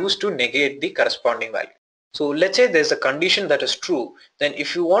is used to negate the corresponding value. So let's say there's a condition that is true, then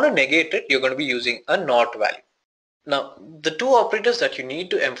if you want to negate it, you're going to be using a not value. Now the 2 operators that you need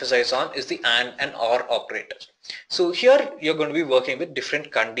to emphasize on is the and or operators. So here you're going to be working with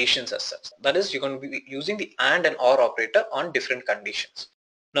different conditions as such. That is, you're going to be using the and or operator on different conditions.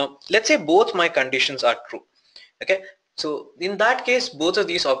 Now let's say both my conditions are true. Okay, so in that case both of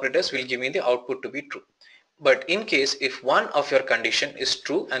these operators will give me the output to be true. But in case if one of your condition is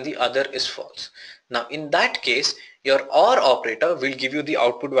true and the other is false, now in that case your or operator will give you the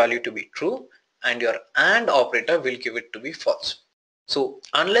output value to be true and your and operator will give it to be false. So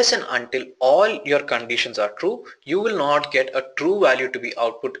unless and until all your conditions are true, you will not get a true value to be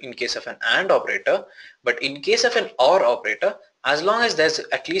output in case of an and operator. But in case of an or operator, as long as there's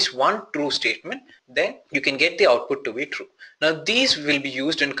at least one true statement, then you can get the output to be true. Now these will be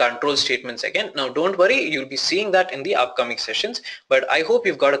used in control statements again. Now don't worry, you'll be seeing that in the upcoming sessions, but I hope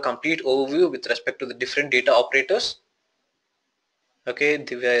you've got a complete overview with respect to the different data operators. Okay,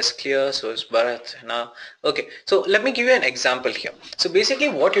 Divya is clear, so is Bharat now. Okay, so let me give you an example here. So basically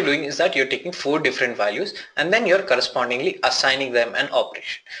what you're doing is that you're taking 4 different values and then you're correspondingly assigning them an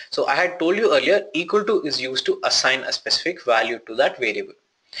operation. So I had told you earlier, equal to is used to assign a specific value to that variable.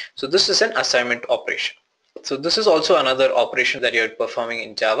 So this is an assignment operation. So this is also another operation that you're performing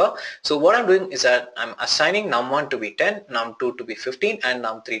in Java. So what I'm doing is that I'm assigning num1 to be 10, num2 to be 15, and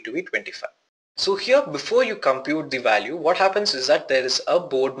num3 to be 25. So here before you compute the value, what happens is that there is a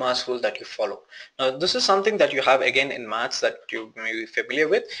board mass rule that you follow. Now this is something that you have again in maths that you may be familiar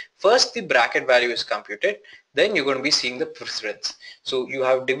with. First the bracket value is computed, then you're going to be seeing the precedence. So you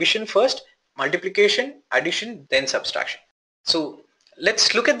have division first, multiplication, addition, then subtraction. So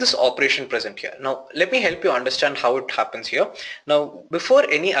let's look at this operation present here. Now let me help you understand how it happens here. Now before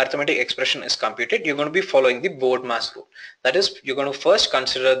any arithmetic expression is computed, you're going to be following the board mass rule. That is, you're going to first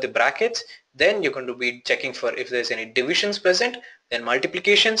consider the brackets, Then you're going to be checking for if there's any divisions present, then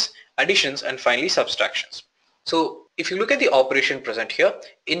multiplications, additions, and finally subtractions. So if you look at the operation present here,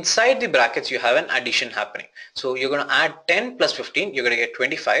 inside the brackets you have an addition happening. So you're going to add 10 plus 15, you're going to get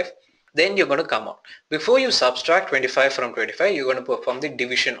 25. Then you're going to come out. Before you subtract 25 from 25, you're going to perform the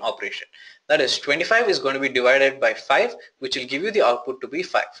division operation. That is, 25 is going to be divided by 5, which will give you the output to be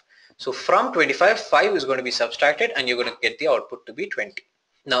 5. So from 25, 5 is going to be subtracted and you're going to get the output to be 20.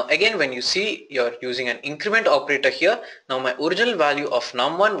 Now again, when you see you're using an increment operator here, now my original value of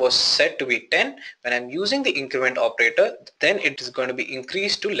num1 was set to be 10. When I'm using the increment operator, then it is going to be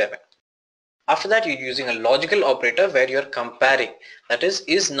increased to 11. After that, you're using a logical operator where you're comparing. That is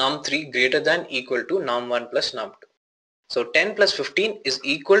num3 greater than equal to num1 plus num2. So 10 plus 15 is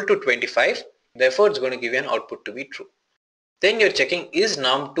equal to 25. Therefore, it's going to give you an output to be true. Then you're checking is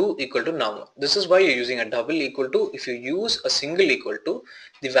num2 equal to num1. This is why you're using a double equal to. If you use a single equal to,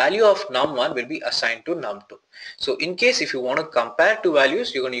 the value of num1 will be assigned to num2. So in case if you want to compare two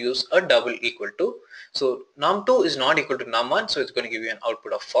values, you're going to use a double equal to. So num2 is not equal to num1, so it's going to give you an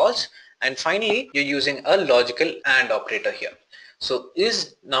output of false. And finally, you're using a logical AND operator here. So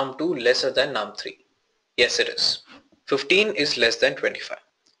is num2 lesser than num3? Yes, it is. 15 is less than 25.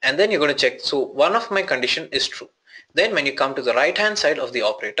 And then you're going to check, so one of my condition is true. Then when you come to the right hand side of the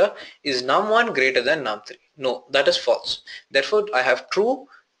operator, is num1 greater than num3? No, that is false. Therefore, I have true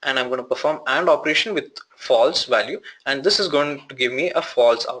and I'm going to perform AND operation with false value, and this is going to give me a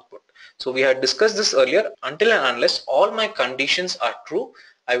false output. So we had discussed this earlier. Until and unless all my conditions are true,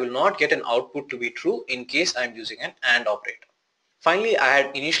 I will not get an output to be true in case I'm using an AND operator. Finally, I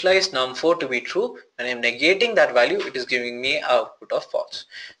had initialized num4 to be true. When I'm negating that value, it is giving me an output of false.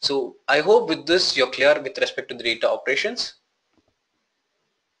 So I hope with this you're clear with respect to the data operations.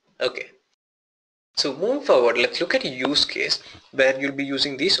 Okay. So moving forward, let's look at a use case where you'll be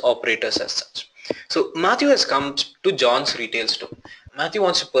using these operators as such. So Matthew has come to John's retail store. Matthew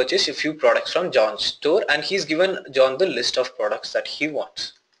wants to purchase a few products from John's store and he's given John the list of products that he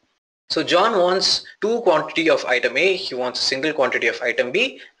wants. So John wants 2 quantity of item A, he wants a single quantity of item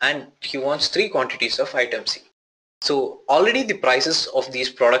B, and he wants 3 quantities of item C. So already the prices of these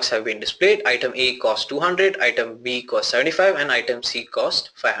products have been displayed. Item A costs 200, item B costs 75, and item C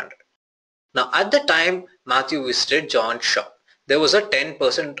costs 500. Now at the time Matthew visited John's shop, there was a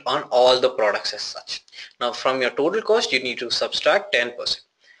 10% on all the products as such. Now from your total cost, you need to subtract 10%.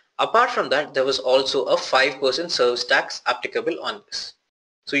 Apart from that, there was also a 5% service tax applicable on this.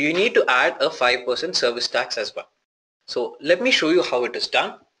 So you need to add a 5% service tax as well. So let me show you how it is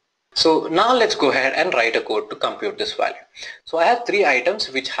done. So now let's go ahead and write a code to compute this value. So I have 3 items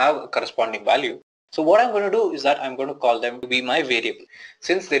which have a corresponding value. So what I'm going to do is that I'm going to call them to be my variable.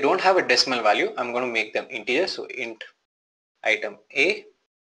 Since they don't have a decimal value, I'm going to make them integers. So int item A,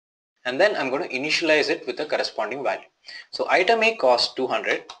 and then I'm going to initialize it with the corresponding value. So item A costs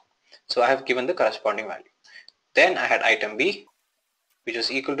 200. So I have given the corresponding value. Then I had item B, which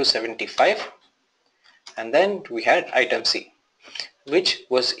was equal to 75, and then we had item C, which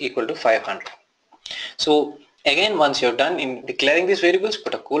was equal to 500. So again, once you're done in declaring these variables,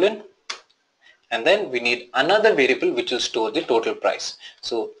 put a colon, and then we need another variable which will store the total price.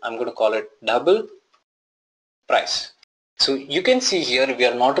 So I'm going to call it double price. So you can see here we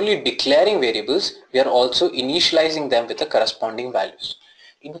are not only declaring variables, we are also initializing them with the corresponding values.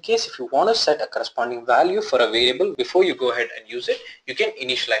 In case if you want to set a corresponding value for a variable before you go ahead and use it, you can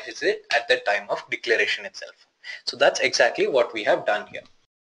initialize it at the time of declaration itself. So that's exactly what we have done here.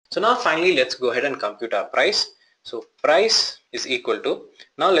 So now finally let's go ahead and compute our price. So price is equal to,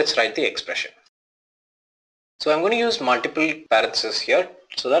 now let's write the expression. So I'm going to use multiple parentheses here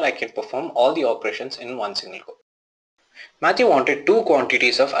so that I can perform all the operations in one single code. Matthew wanted 2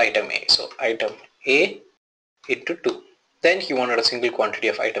 quantities of item A. So item A into 2. Then he wanted a single quantity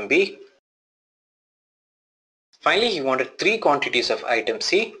of item B. Finally, he wanted 3 quantities of item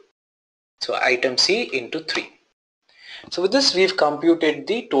C. So item C into 3. So with this, we've computed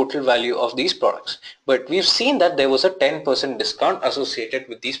the total value of these products. But we've seen that there was a 10% discount associated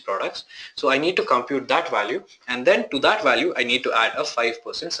with these products. So I need to compute that value. And then to that value, I need to add a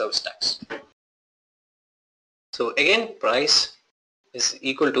 5% service tax. So again, price is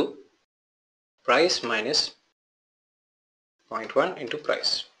equal to price minus 0.1 into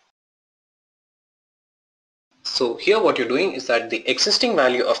price. So here what you're doing is that the existing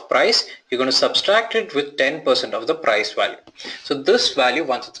value of price, you're going to subtract it with 10% of the price value. So this value,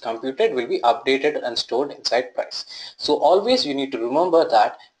 once it's computed, will be updated and stored inside price. So always you need to remember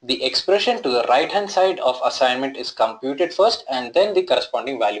that the expression to the right hand side of assignment is computed first, and then the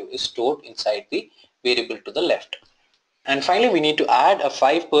corresponding value is stored inside the variable to the left. And finally, we need to add a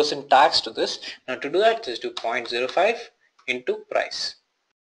 5% tax to this. Now to do that, just do 0.05 into price.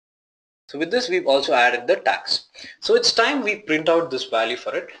 So with this, we've also added the tax. So it's time we print out this value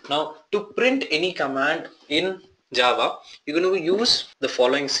for it. Now to print any command in Java, you're going to use the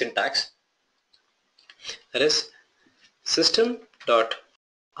following syntax. That is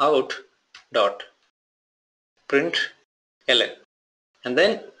system.out.println. And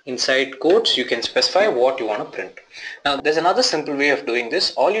then inside quotes you can specify what you want to print. Now there's another simple way of doing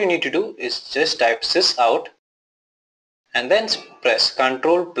this. All you need to do is just type sysout and then press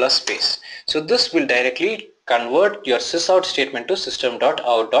Ctrl plus space. So this will directly convert your sysout statement to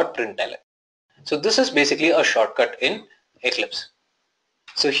system.out.println. So this is basically a shortcut in Eclipse.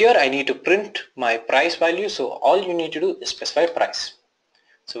 So here I need to print my price value, so all you need to do is specify price.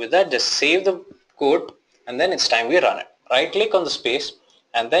 So with that, just save the code and then it's time we run it. Right click on the space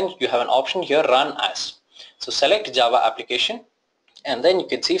and then you have an option here, run as. So select Java application and then you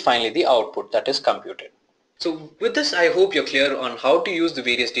can see finally the output that is computed. So with this, I hope you're clear on how to use the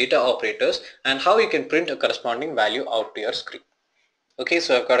various data operators and how you can print a corresponding value out to your screen. Okay,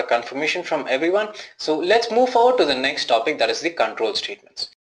 so I've got a confirmation from everyone. So let's move forward to the next topic, that is the control statements.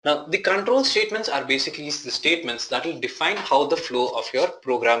 Now the control statements are basically the statements that will define how the flow of your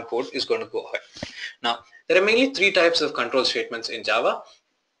program code is going to go ahead. Now there are mainly three types of control statements in Java.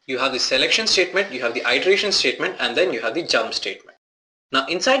 You have the selection statement, you have the iteration statement, and then you have the jump statement. Now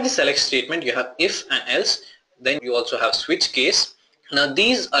inside the select statement you have if and else, then you also have switch case. Now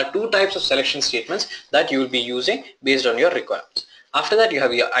these are two types of selection statements that you will be using based on your requirements. After that you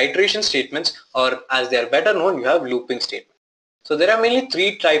have your iteration statements, or as they are better known, you have looping statements. So there are mainly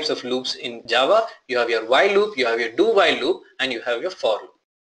three types of loops in Java. You have your while loop, you have your do while loop, and you have your for loop.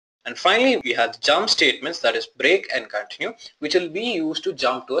 And finally we have the jump statements, that is break and continue, which will be used to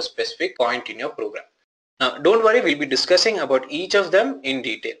jump to a specific point in your program. Now don't worry, we'll be discussing about each of them in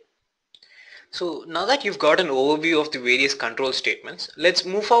detail. So now that you've got an overview of the various control statements, let's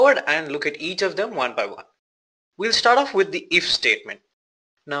move forward and look at each of them one by one. We'll start off with the if statement.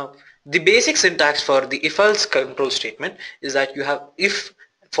 Now the basic syntax for the if-else control statement is that you have if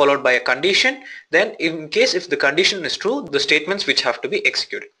followed by a condition, then in case if the condition is true, the statements which have to be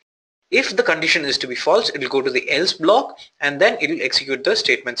executed. If the condition is to be false, it will go to the else block and then it will execute the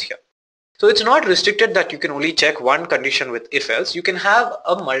statements here. So it's not restricted that you can only check one condition with if-else. You can have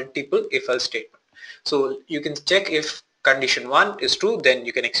a multiple if-else statement. So you can check if condition 1 is true, then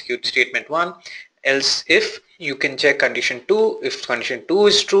you can execute statement 1. Else if you can check condition 2, if condition 2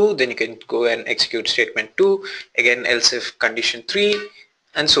 is true, then you can go and execute statement 2. Again, else if condition 3,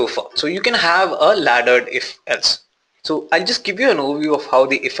 and so forth. So you can have a laddered if-else. So I'll just give you an overview of how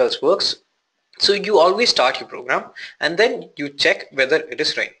the if-else works. So you always start your program and then you check whether it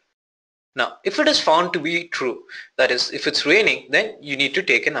is raining. Now if it is found to be true, that is if it's raining, then you need to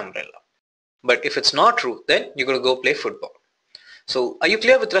take an umbrella. But if it's not true, then you're going to go play football. So are you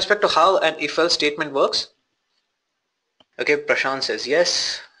clear with respect to how an if-else statement works? Okay, Prashant says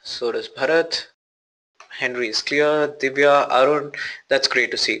yes, so does Bharat. Henry is clear, Divya, Arun, that's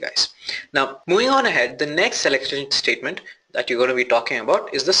great to see, guys. Now moving on ahead, the next selection statement that you're going to be talking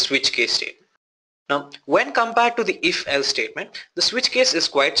about is the switch case statement. Now when compared to the if-else statement, the switch case is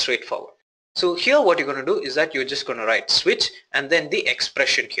quite straightforward. So here what you're going to do is that you're just going to write switch and then the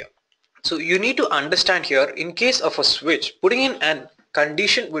expression here. So you need to understand here, in case of a switch, putting in a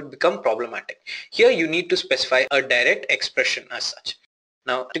condition would become problematic. Here you need to specify a direct expression as such.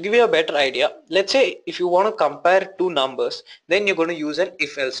 Now to give you a better idea, let's say if you want to compare two numbers, then you're going to use an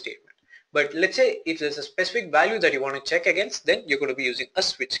if-else statement. But let's say if there's a specific value that you want to check against, then you're going to be using a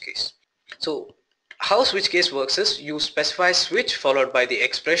switch case. So how switch case works is you specify switch followed by the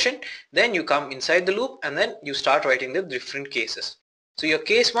expression, then you come inside the loop and then you start writing the different cases. So your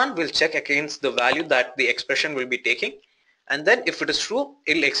case 1 will check against the value that the expression will be taking, and then if it is true,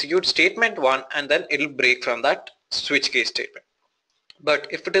 it will execute statement 1 and then it will break from that switch case statement. But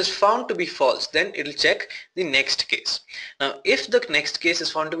if it is found to be false, then it will check the next case. Now if the next case is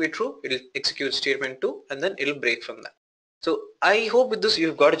found to be true, it will execute statement 2 and then it will break from that. So I hope with this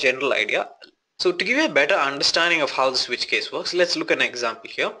you've got a general idea. So to give you a better understanding of how the switch case works, let's look at an example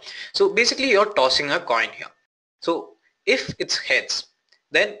here. So basically you're tossing a coin here. So if it's heads,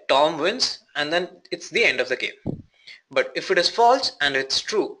 then Tom wins and then it's the end of the game. But if it is false and it's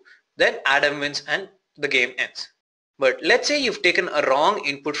true, then Adam wins and the game ends. But let's say you've taken a wrong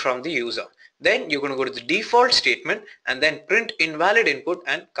input from the user, then you're going to go to the default statement and then print invalid input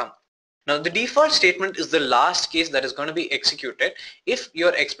and come. Now the default statement is the last case that is going to be executed if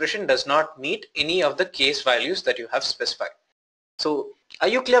your expression does not meet any of the case values that you have specified. So are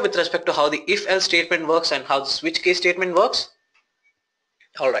you clear with respect to how the if-else statement works and how the switch case statement works?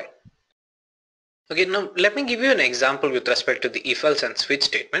 Alright. Okay, now let me give you an example with respect to the if-else and switch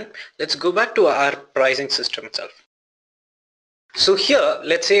statement. Let's go back to our pricing system itself. So here,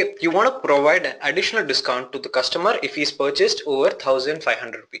 let's say you want to provide an additional discount to the customer if he's purchased over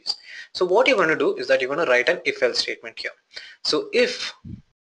 1,500 rupees. So what you're going to do is that you're going to write an if-else statement here. So if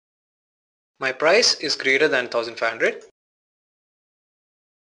my price is greater than 1,500,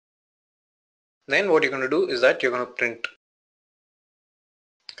 then what you're going to do is that you're going to print,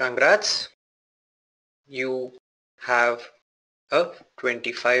 congrats, you have a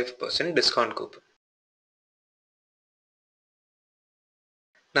 25% discount coupon.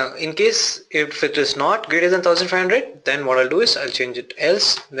 Now in case if it is not greater than 1,500, then what I'll do is I'll change it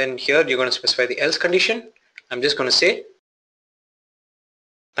else. Then here you're going to specify the else condition. I'm just going to say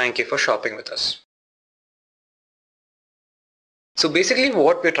thank you for shopping with us. So basically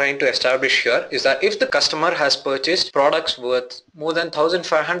what we're trying to establish here is that if the customer has purchased products worth more than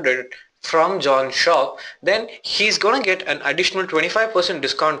 1,500 from John's shop, then he's going to get an additional 25%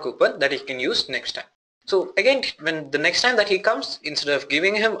 discount coupon that he can use next time. So again, when the next time that he comes, instead of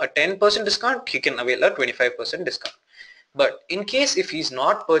giving him a 10% discount, he can avail a 25% discount. But in case if he's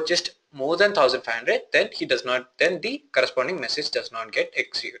not purchased more than 1,500, then the corresponding message does not get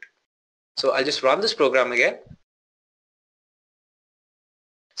executed. So I'll just run this program again.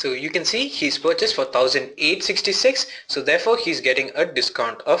 So you can see he's purchased for 1,866. So therefore he's getting a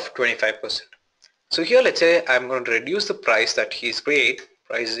discount of 25%. So here let's say I'm going to reduce the price that he's paid.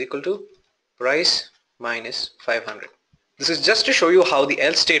 Price is equal to price minus 500. This is just to show you how the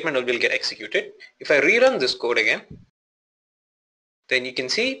else statement will get executed. If I rerun this code again, then you can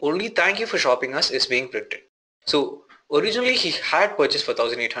see only thank you for shopping us is being printed. So originally he had purchased for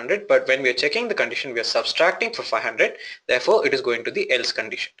 1,800, but when we are checking the condition, we are subtracting for 500. Therefore it is going to the else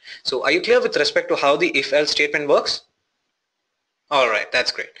condition. So are you clear with respect to how the if-else statement works? Alright,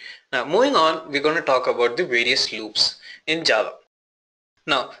 that's great. Now moving on, we're going to talk about the various loops in Java.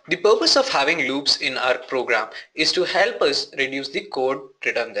 Now, the purpose of having loops in our program is to help us reduce the code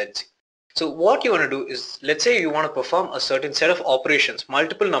redundancy. So what you want to do is, let's say you want to perform a certain set of operations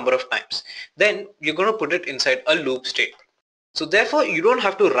multiple number of times. Then you're going to put it inside a loop statement. So therefore, you don't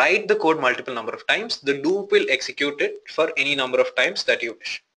have to write the code multiple number of times. The loop will execute it for any number of times that you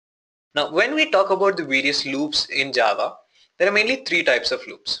wish. Now, when we talk about the various loops in Java, there are mainly three types of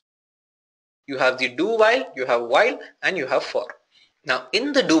loops. You have the do while, you have while, and you have for. Now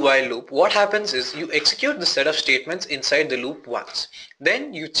in the do while loop, what happens is you execute the set of statements inside the loop once.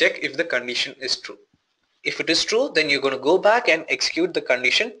 Then you check if the condition is true. If it is true, then you're going to go back and execute the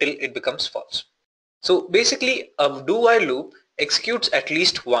condition till it becomes false. So basically a do while loop executes at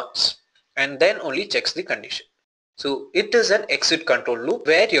least once and then only checks the condition. So it is an exit control loop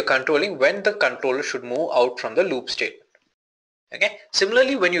where you're controlling when the controller should move out from the loop statement. Okay.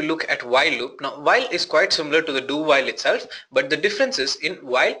 Similarly, when you look at while loop, now while is quite similar to the do while itself, but the difference is in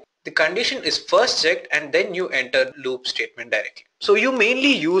while the condition is first checked and then you enter loop statement directly. So you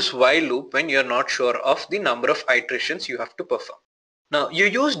mainly use while loop when you're not sure of the number of iterations you have to perform. Now you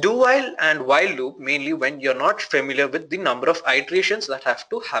use do while and while loop mainly when you're not familiar with the number of iterations that have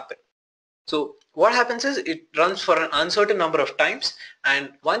to happen. So what happens is it runs for an uncertain number of times,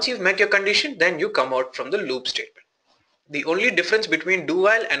 and once you've met your condition, then you come out from the loop statement. The only difference between do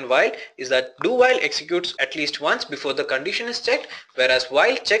while and while is that do while executes at least once before the condition is checked, whereas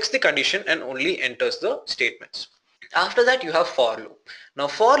while checks the condition and only enters the statements. After that you have for loop. Now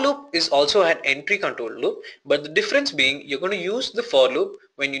for loop is also an entry control loop, but the difference being you're going to use the for loop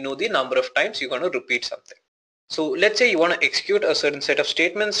when you know the number of times you're going to repeat something. So let's say you want to execute a certain set of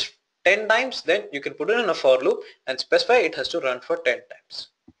statements 10 times, then you can put it in a for loop and specify it has to run for 10 times.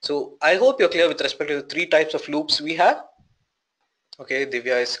 So I hope you're clear with respect to the three types of loops we have. Okay,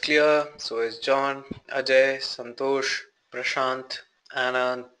 Divya is clear, so is John, Ajay, Santosh, Prashant,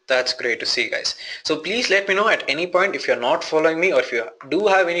 Anand. That's great to see, guys. So please let me know at any point if you're not following me, or if you do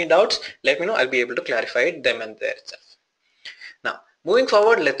have any doubts, let me know. I'll be able to clarify it them and there itself. Now moving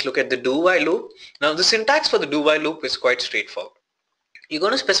forward, let's look at the do while loop. Now the syntax for the do while loop is quite straightforward. You're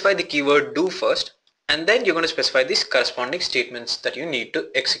going to specify the keyword do first, and then you're going to specify these corresponding statements that you need to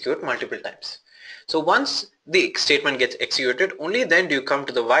execute multiple times. So once the statement gets executed, only then do you come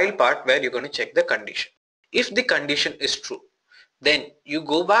to the while part where you're going to check the condition. If the condition is true, then you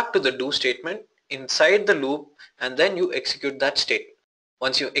go back to the do statement inside the loop and then you execute that statement.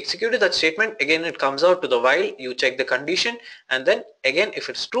 Once you executed that statement, again it comes out to the while, you check the condition, and then again if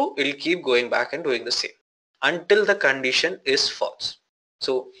it's true, it will keep going back and doing the same until the condition is false.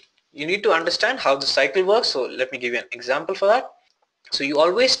 So you need to understand how the cycle works. So let me give you an example for that. So you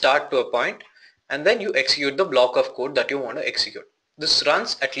always start to a point and then you execute the block of code that you want to execute. This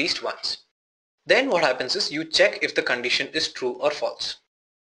runs at least once. Then what happens is you check if the condition is true or false.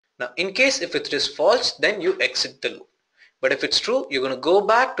 Now in case if it is false, then you exit the loop. But if it's true, you're going to go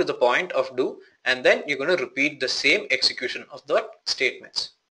back to the point of do and then you're going to repeat the same execution of the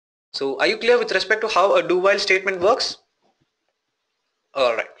statements. So are you clear with respect to how a do while statement works?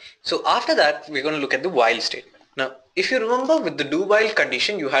 Alright, so after that we're going to look at the while statement. Now if you remember, with the do while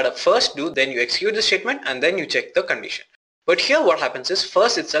condition you had a first do, then you execute the statement and then you check the condition. But here what happens is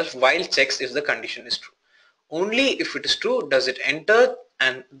first itself while checks if the condition is true. Only if it is true does it enter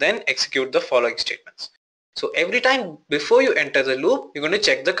and then execute the following statements. So every time before you enter the loop, you're going to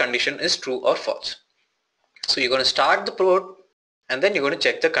check the condition is true or false. So you're going to start the code and then you're going to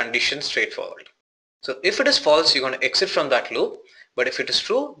check the condition straightforwardly. So if it is false, you're going to exit from that loop. But if it is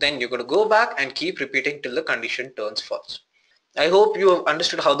true, then you're going to go back and keep repeating till the condition turns false. I hope you have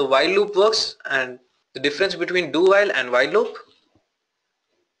understood how the while loop works and the difference between do while and while loop.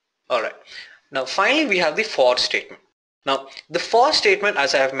 Alright. Now finally we have the for statement. Now the for statement,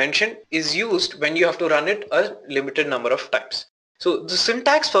 as I have mentioned, is used when you have to run it a limited number of times. So the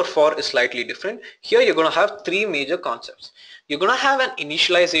syntax for is slightly different. Here you're going to have three major concepts. You're going to have an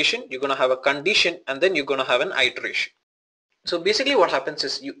initialization, you're going to have a condition, and then you're going to have an iteration. So basically what happens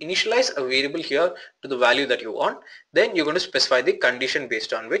is you initialize a variable here to the value that you want, then you're going to specify the condition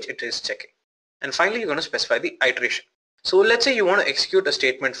based on which it is checking. And finally you're going to specify the iteration. So let's say you want to execute a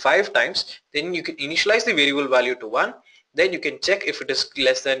statement 5 times, then you can initialize the variable value to 1, then you can check if it is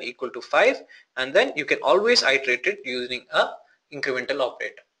less than or equal to 5, and then you can always iterate it using a incremental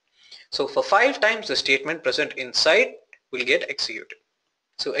operator. So for 5 times the statement present inside will get executed.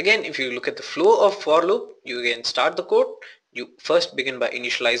 So again, if you look at the flow of for loop, you again start the code, you first begin by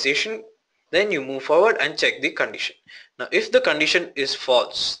initialization, then you move forward and check the condition. Now if the condition is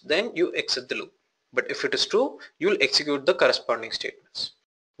false, then you exit the loop. But if it is true, you will execute the corresponding statements.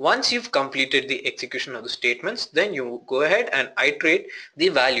 Once you've completed the execution of the statements, then you go ahead and iterate the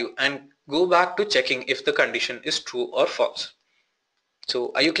value and go back to checking if the condition is true or false.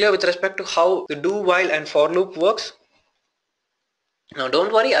 So are you clear with respect to how the do while and for loop works? Now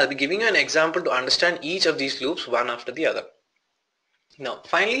don't worry, I'll be giving you an example to understand each of these loops one after the other. Now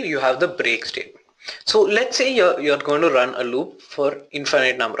finally you have the break statement. So let's say you're going to run a loop for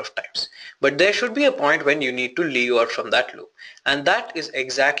infinite number of times, but there should be a point when you need to leave out from that loop, and that is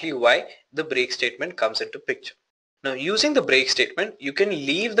exactly why the break statement comes into picture. Now using the break statement, you can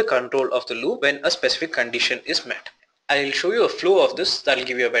leave the control of the loop when a specific condition is met. I'll show you a flow of this that will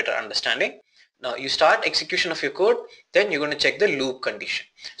give you a better understanding. Now you start execution of your code, then you're going to check the loop condition.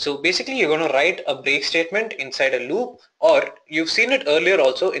 So basically you're going to write a break statement inside a loop, or you've seen it earlier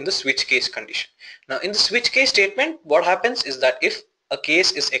also in the switch case condition. Now in the switch case statement, what happens is that if a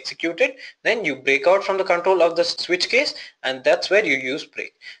case is executed, then you break out from the control of the switch case, and that's where you use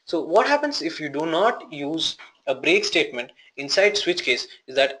break. So what happens if you do not use a break statement inside switch case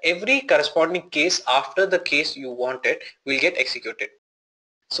is that every corresponding case after the case you wanted will get executed.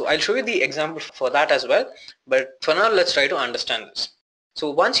 So I'll show you the example for that as well, but for now let's try to understand this.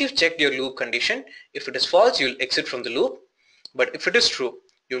 So once you've checked your loop condition, if it is false, you'll exit from the loop, but if it is true,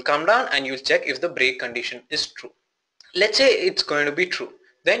 you'll come down and you'll check if the break condition is true. Let's say it's going to be true,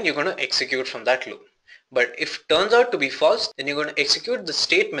 then you're going to execute from that loop. But if it turns out to be false, then you're going to execute the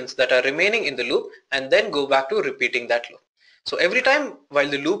statements that are remaining in the loop and then go back to repeating that loop. So every time while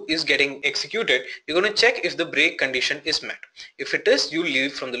the loop is getting executed, you're going to check if the break condition is met. If it is, you'll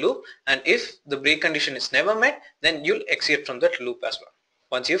leave from the loop, and if the break condition is never met, then you'll exit from that loop as well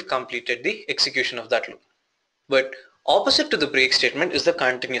once you've completed the execution of that loop. But opposite to the break statement is the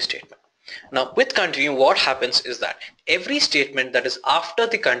continue statement. Now with continue, what happens is that every statement that is after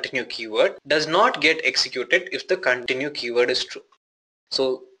the continue keyword does not get executed if the continue keyword is true.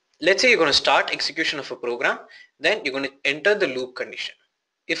 So let's say you're going to start execution of a program, then you're going to enter the loop condition.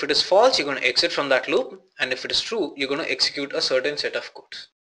 If it is false, you're going to exit from that loop, and if it is true, you're going to execute a certain set of codes.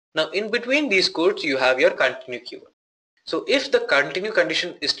 Now in between these codes, you have your continue keyword. So if the continue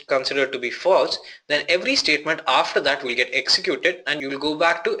condition is considered to be false, then every statement after that will get executed and you will go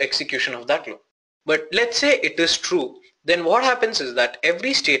back to execution of that loop. But let's say it is true, then what happens is that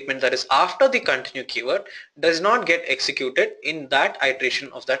every statement that is after the continue keyword does not get executed in that iteration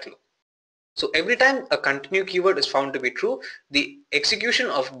of that loop. So every time a continue keyword is found to be true, the execution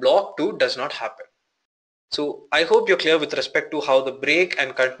of block 2 does not happen. So I hope you're clear with respect to how the break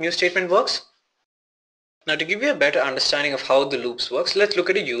and continue statement works. Now to give you a better understanding of how the loops works, let's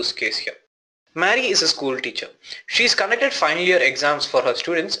look at a use case here. Mary is a school teacher. She's conducted final year exams for her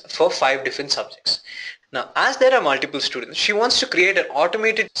students for 5 different subjects. Now, as there are multiple students, she wants to create an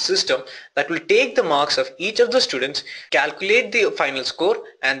automated system that will take the marks of each of the students, calculate the final score,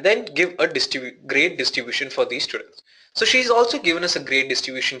 and then give a grade distribution for these students. So she's also given us a grade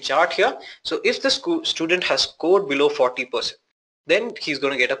distribution chart here. So if the student has scored below 40%, then he's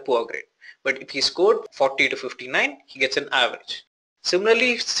going to get a poor grade. But if he scored 40 to 59, he gets an average.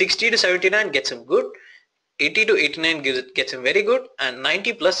 Similarly, 60 to 79 gets him good, 80 to 89 gets him very good, and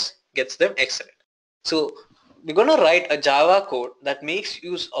 90 plus gets them excellent. So we're going to write a Java code that makes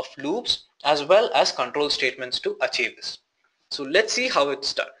use of loops as well as control statements to achieve this. So let's see how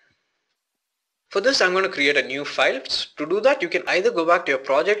it's done. For this, I'm going to create a new file. To do that, you can either go back to your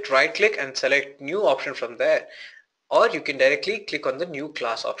project, right click and select new option from there, or you can directly click on the new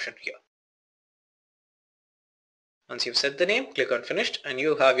class option here. Once you've set the name, click on finished and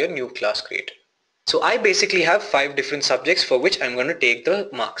you have your new class created. So I basically have 5 different subjects for which I'm going to take the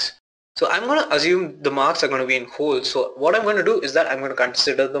marks. So I'm going to assume the marks are going to be in whole. So what I'm going to do is that I'm going to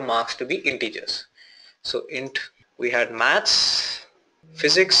consider the marks to be integers. So int, we had maths,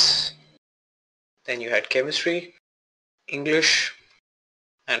 physics, then you had chemistry, English,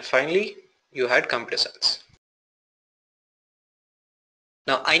 and finally you had computer science.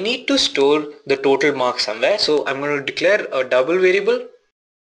 Now I need to store the total marks somewhere. So I'm going to declare a double variable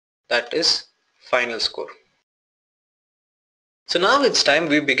that is final score. So now it's time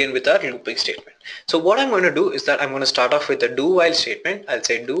we begin with our looping statement. So what I'm going to do is that I'm going to start off with a do while statement. I'll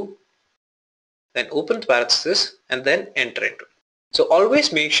say do, then open parenthesis and then enter into it. So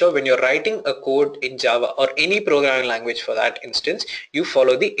always make sure when you're writing a code in Java or any programming language for that instance, you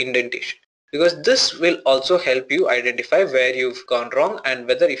follow the indentation, because this will also help you identify where you've gone wrong and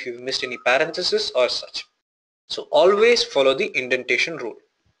whether if you've missed any parenthesis or such. So always follow the indentation rule.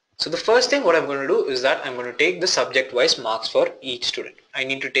 So the first thing what I'm going to do is that I'm going to take the subject wise marks for each student. I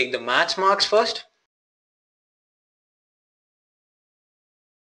need to take the maths marks first.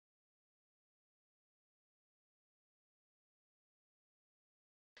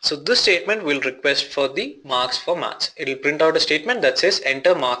 So this statement will request for the marks for maths. It will print out a statement that says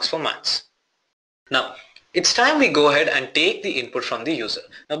enter marks for maths. Now it's time we go ahead and take the input from the user.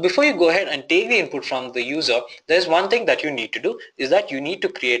 Now before you go ahead and take the input from the user, there's one thing that you need to do is that you need to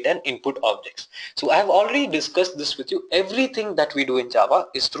create an input objects. So I have already discussed this with you. Everything that we do in Java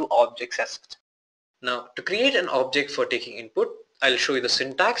is through objects as such. Now to create an object for taking input, I'll show you the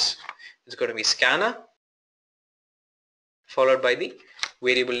syntax. It's going to be scanner followed by the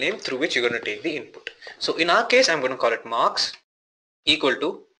variable name through which you're going to take the input. So in our case, I'm going to call it marks equal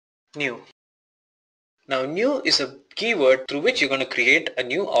to new. Now new is a keyword through which you're going to create a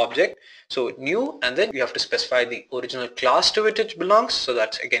new object. So new, and then you have to specify the original class to which it belongs. So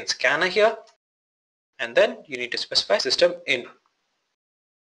that's again scanner here. And then you need to specify system in.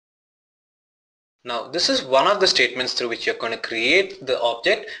 Now this is one of the statements through which you're going to create the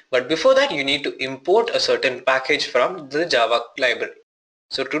object. But before that, you need to import a certain package from the Java library.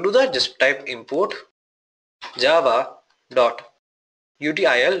 So to do that, just type import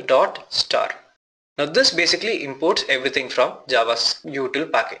java.util.star. Now this basically imports everything from Java's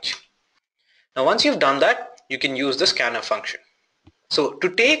util package. Now once you've done that, you can use the scanner function. So to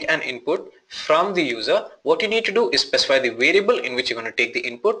take an input from the user, what you need to do is specify the variable in which you're going to take the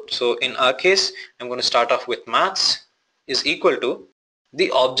input. So in our case, I'm going to start off with maths is equal to the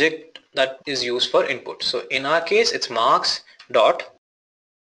object that is used for input. So in our case, it's marks dot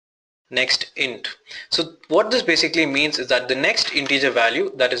next int. So what this basically means is that the next integer value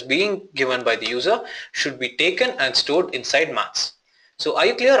that is being given by the user should be taken and stored inside maths. So are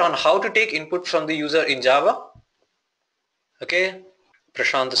you clear on how to take input from the user in Java? Okay,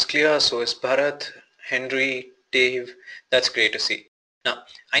 Prashant is clear, so is Bharat, Henry, Dave. That's great to see. Now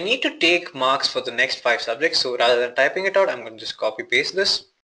I need to take marks for the next 5 subjects, so rather than typing it out, I'm going to just copy paste this.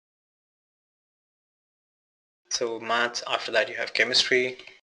 So maths, after that you have chemistry,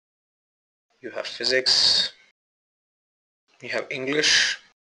 you have physics, you have English,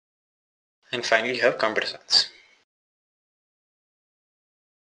 and finally you have computer science.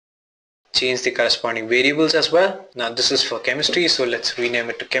 Change the corresponding variables as well. Now this is for chemistry, so let's rename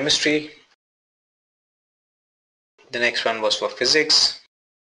it to chemistry. The next one was for physics.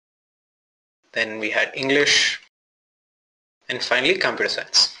 Then we had English, and finally computer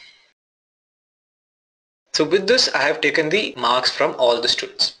science. So with this, I have taken the marks from all the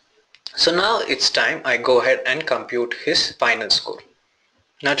students. So now it's time I go ahead and compute his final score.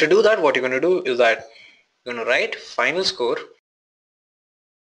 Now to do that, what you're going to do is that you're going to write final score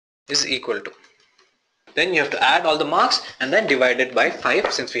is equal to. Then you have to add all the marks and then divide it by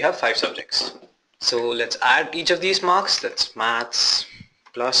 5 since we have 5 subjects. So let's add each of these marks. That's maths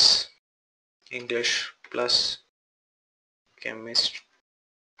plus English plus chemistry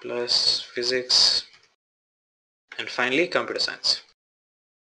plus physics, and finally computer science.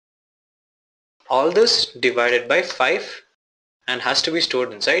 All this divided by 5 and has to be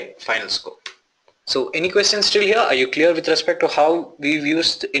stored inside final score. So any questions still here? Are you clear with respect to how we've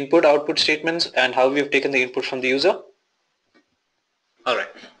used input output statements and how we've taken the input from the user? Alright,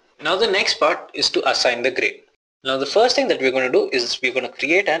 now the next part is to assign the grade. Now the first thing that we're going to do is we're going to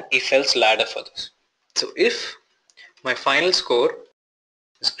create an if-else ladder for this. So if my final score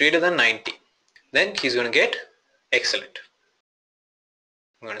is greater than 90, then he's going to get excellent.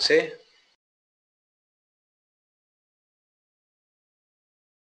 I'm going to say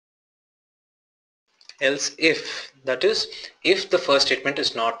else if, that is, if the first statement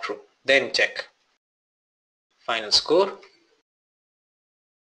is not true, then check final score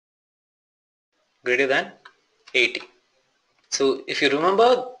greater than 80. So if you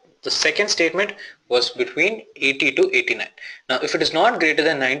remember, the second statement was between 80 to 89. Now if it is not greater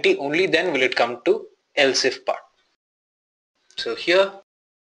than 90, only then will it come to else if part. So here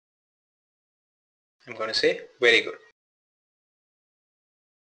I'm going to say very good.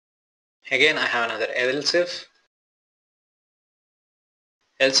 Again I have another else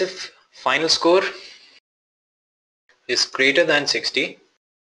if final score is greater than 60,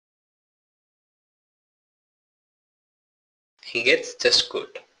 he gets just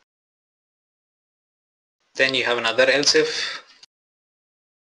good. Then you have another else if,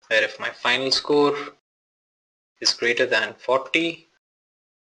 where if my final score is greater than 40,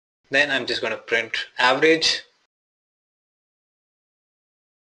 then I'm just going to print average.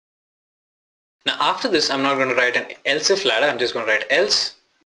 Now after this I'm not going to write an else if ladder, I'm just going to write else.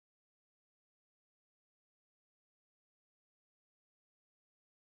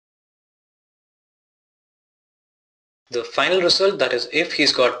 The final result, that is if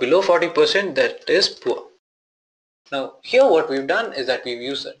he's got below 40%, that is poor. Now here what we've done is that we've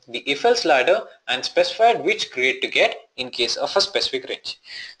used the if-else ladder and specified which grade to get in case of a specific range.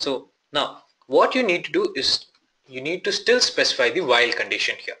 So now what you need to do is you need to still specify the while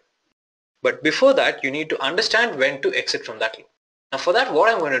condition here. But before that you need to understand when to exit from that loop. Now for that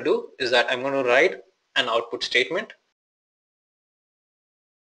what I'm going to do is that I'm going to write an output statement.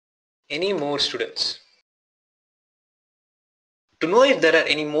 Any more students? To know if there are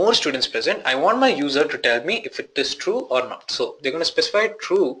any more students present, I want my user to tell me if it is true or not. So they're going to specify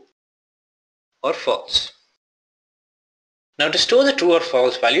true or false. Now to store the true or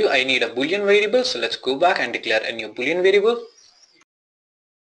false value, I need a boolean variable. So let's go back and declare a new boolean variable.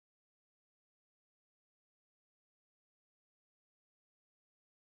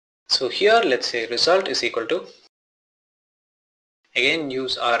 So here let's say result is equal to, again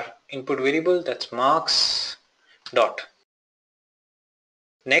use our input variable, that's marks dot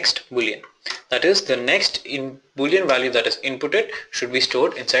next boolean. That is, the next boolean value that is inputted should be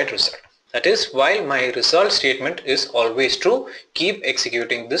stored inside result. That is, while my result statement is always true, keep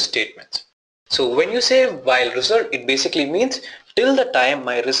executing this statement. So when you say while result, it basically means till the time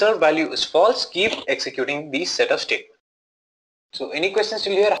my result value is false, keep executing these set of statements. So any questions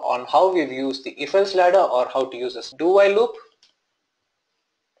still here on how we've used the if-else ladder or how to use this do-while loop?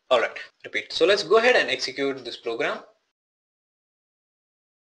 Alright, repeat. So let's go ahead and execute this program.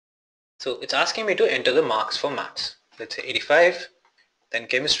 So it's asking me to enter the marks for maths. Let's say 85, then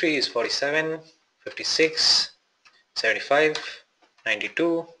chemistry is 47, 56, 75,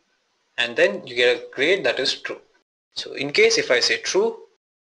 92, and then you get a grade that is true. So in case if I say true,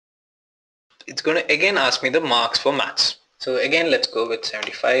 it's going to again ask me the marks for maths. So again let's go with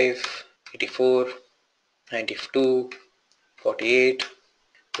 75, 84, 92, 48,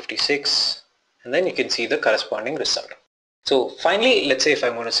 56, and then you can see the corresponding result. So finally, let's say if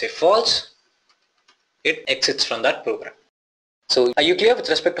I'm going to say false, it exits from that program. So are you clear with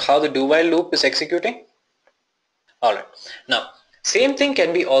respect to how the do-while loop is executing? Alright, now same thing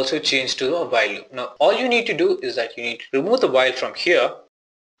can be also changed to a while loop. Now all you need to do is that you need to remove the while from here,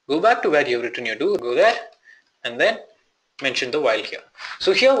 go back to where you've written your do, go there, and then mention the while here.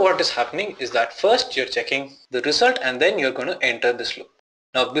 So here what is happening is that first you're checking the result and then you're going to enter this loop.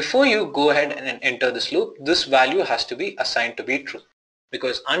 Now before you go ahead and enter this loop, this value has to be assigned to be true,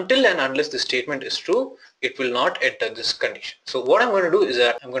 because until and unless the statement is true, it will not enter this condition. So what I'm going to do is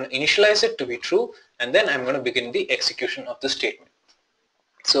that I'm going to initialize it to be true and then I'm going to begin the execution of the statement.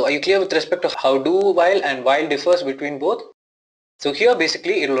 So are you clear with respect to how do while and while differs between both? So here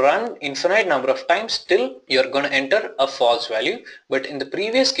basically it will run infinite number of times till you're going to enter a false value, but in the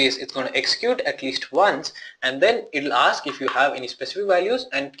previous case it's going to execute at least once and then it will ask if you have any specific values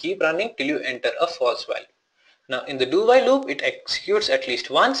and keep running till you enter a false value. Now in the do while loop it executes at least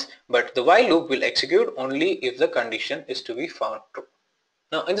once, but the while loop will execute only if the condition is to be found true.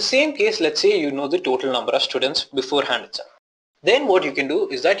 Now in the same case, let's say you know the total number of students beforehand itself. Then what you can do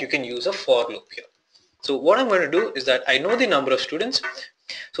is that you can use a for loop here. So what I'm going to do is that I know the number of students,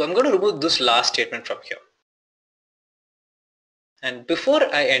 so I'm going to remove this last statement from here. And before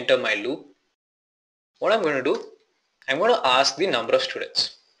I enter my loop, what I'm going to do, I'm going to ask the number of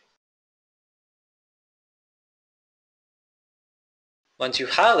students. Once you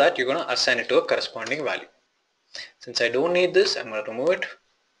have that, you're going to assign it to a corresponding value. Since I don't need this, I'm going to remove it.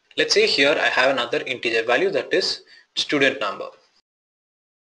 Let's say here I have another integer value, that is student number.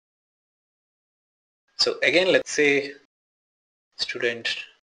 So again, let's say student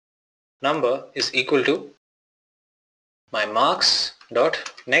number is equal to my marks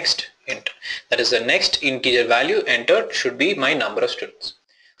dot next int. That is, the next integer value entered should be my number of students.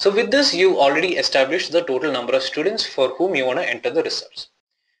 So with this, you already established the total number of students for whom you want to enter the results.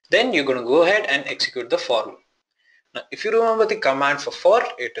 Then you're going to go ahead and execute the for loop. Now if you remember the command for,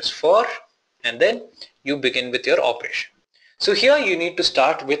 it is for, and then you begin with your operation. So here you need to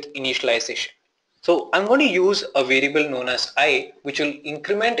start with initialization. So I'm going to use a variable known as I, which will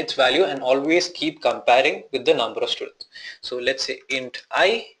increment its value and always keep comparing with the number of students. So let's say int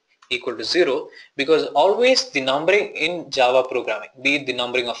I equal to 0, because always the numbering in Java programming, be it the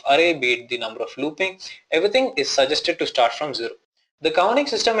numbering of array, be it the number of looping, everything is suggested to start from 0. The counting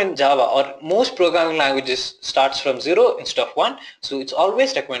system in Java or most programming languages starts from 0 instead of 1, so it's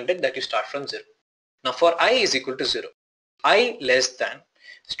always recommended that you start from 0. Now for I is equal to 0, I less than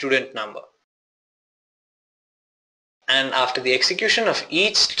student number. And after the execution of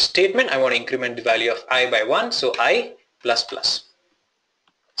each statement, I want to increment the value of I by 1, so I plus plus.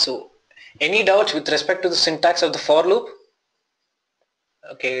 So any doubts with respect to the syntax of the for loop?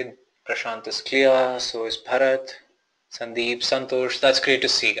 Okay, Prashant is clear, so is Bharat, Sandeep, Santosh. That's great to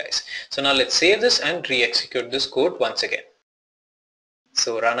see, guys. So now let's save this and re-execute this code once again.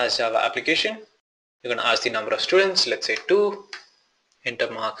 So run as Java application. You're going to ask the number of students, let's say 2, enter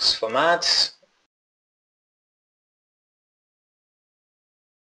marks for maths.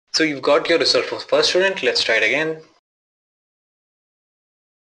 So you've got your result for first student. Let's try it again.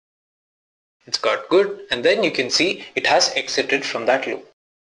 It's got good, and then you can see it has exited from that loop.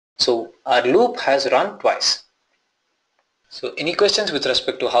 So our loop has run twice. So any questions with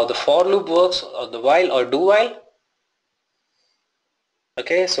respect to how the for loop works, or the while or do while?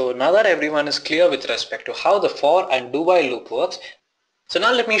 Okay, so now that everyone is clear with respect to how the for and do while loop works, so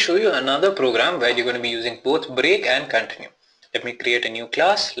now let me show you another program where you're going to be using both break and continue. Let me create a new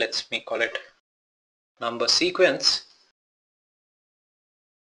class. Let me call it number sequence.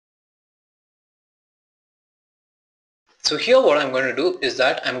 So here what I'm going to do is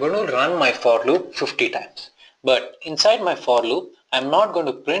that I'm going to run my for loop 50 times. But inside my for loop, I'm not going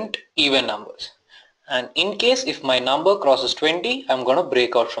to print even numbers. And in case if my number crosses 20, I'm going to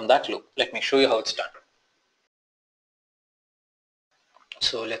break out from that loop. Let me show you how it's done.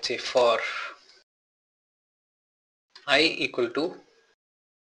 So let's say for I equal to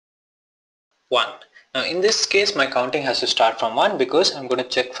 1. Now in this case, my counting has to start from 1 because I'm going to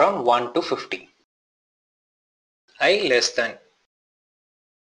check from 1 to 50. I less than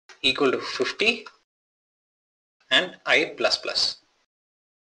equal to 50 and I plus plus.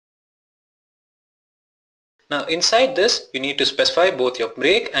 Now inside this, you need to specify both your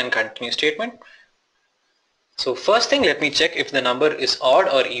break and continue statement. So first thing, let me check if the number is odd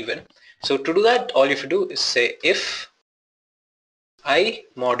or even. So to do that, all you have to do is say if I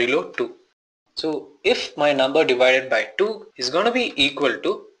modulo 2. So if my number divided by 2 is going to be equal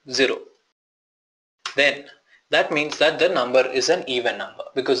to 0, then that means that the number is an even number,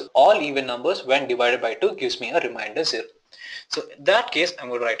 because all even numbers when divided by 2 gives me a remainder 0. So in that case, I'm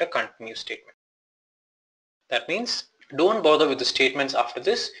going to write a continue statement. That means don't bother with the statements after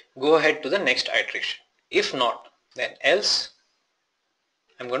this, go ahead to the next iteration. If not, then else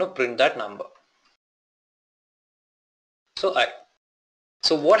I'm going to print that number. So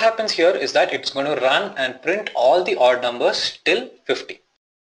So what happens here is that it's going to run and print all the odd numbers till 50.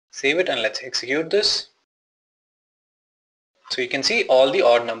 Save it and let's execute this. So you can see all the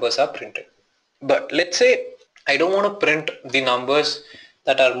odd numbers are printed. But let's say I don't want to print the numbers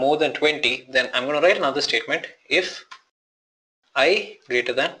that are more than 20, then I'm going to write another statement if I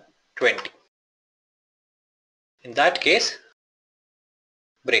greater than 20. In that case,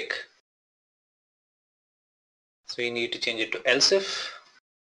 break. So you need to change it to else if,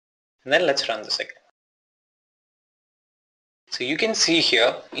 and then let's run this again. So you can see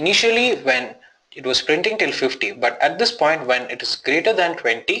here, initially when it was printing till 50, but at this point when it is greater than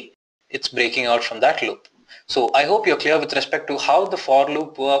 20, it's breaking out from that loop. So I hope you're clear with respect to how the for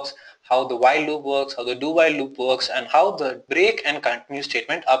loop works, how the while loop works, how the do while loop works, and how the break and continue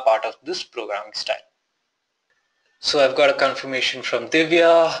statement are part of this programming style. So I've got a confirmation from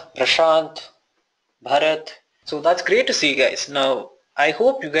Divya, Prashant, Bharat. So that's great to see, guys. Now I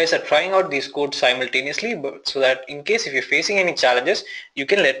hope you guys are trying out these codes simultaneously, but so that in case if you're facing any challenges, you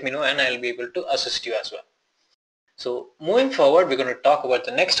can let me know and I'll be able to assist you as well. So moving forward, we're going to talk about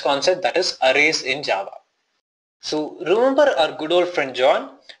the next concept, that is arrays in Java. So remember our good old friend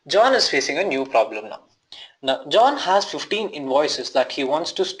John? John is facing a new problem now. Now John has 15 invoices that he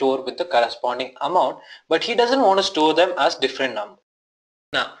wants to store with the corresponding amount, but he doesn't want to store them as different numbers.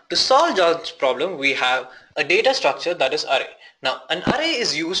 Now to solve John's problem, we have a data structure, that is array. Now an array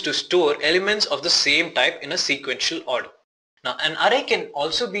is used to store elements of the same type in a sequential order. Now an array can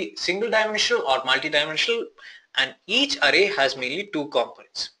also be single dimensional or multi-dimensional, and each array has mainly two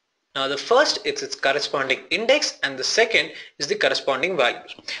components. Now the first is its corresponding index and the second is the corresponding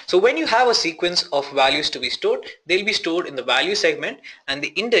values. So when you have a sequence of values to be stored, they'll be stored in the value segment, and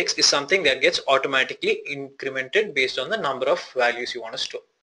the index is something that gets automatically incremented based on the number of values you want to store.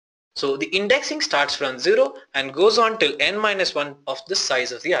 So the indexing starts from 0 and goes on till n-1 of the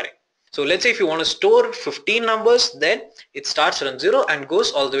size of the array. So let's say if you want to store 15 numbers, then it starts from 0 and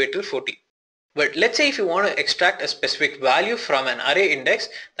goes all the way till 14. But let's say if you want to extract a specific value from an array index,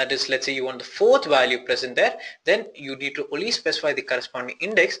 that is, let's say you want the fourth value present there, then you need to only specify the corresponding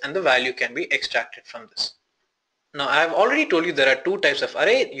index and the value can be extracted from this. Now I have already told you there are two types of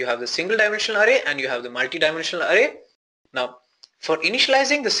array. You have the single dimensional array and you have the multi-dimensional array. Now for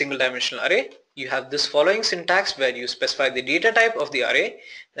initializing the single dimensional array, you have this following syntax where you specify the data type of the array,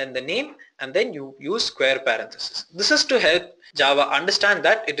 then the name, and then you use square parentheses. This is to help Java understand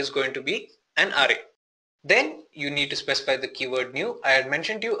that it is going to be an array. Then you need to specify the keyword new. I had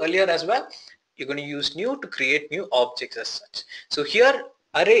mentioned to you earlier as well, you're going to use new to create new objects as such. So here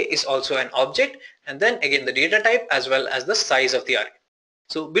array is also an object, and then again the data type as well as the size of the array.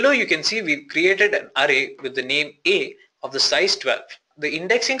 So below you can see we've created an array with the name A of the size 12. The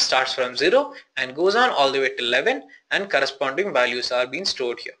indexing starts from 0 and goes on all the way to 11, and corresponding values are being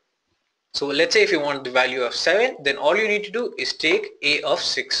stored here. So let's say if you want the value of 7, then all you need to do is take A of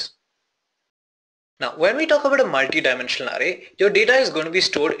 6. Now when we talk about a multi-dimensional array, your data is going to be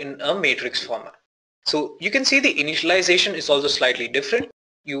stored in a matrix format. So you can see the initialization is also slightly different.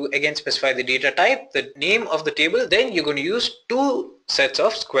 You again specify the data type, the name of the table, then you're going to use two sets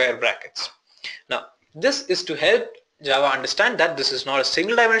of square brackets. Now this is to help Java understand that this is not a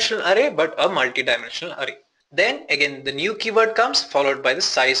single dimensional array but a multi-dimensional array. Then again the new keyword comes followed by the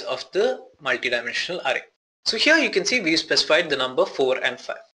size of the multi-dimensional array. So here you can see we specified the number 4 and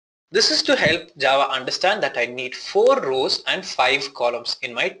 5. This is to help Java understand that I need 4 rows and 5 columns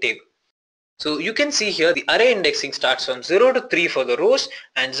in my table. So you can see here the array indexing starts from 0 to 3 for the rows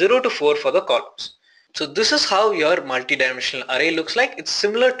and 0 to 4 for the columns. So this is how your multi-dimensional array looks like. It's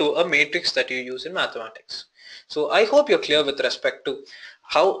similar to a matrix that you use in mathematics. So I hope you're clear with respect to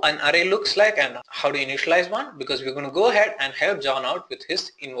how an array looks like and how to initialize one, because we're going to go ahead and help John out with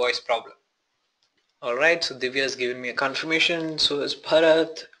his invoice problem. Alright, so Divya has given me a confirmation, so is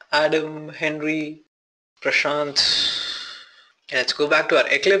Bharat, Adam, Henry, Prashant. Let's go back to our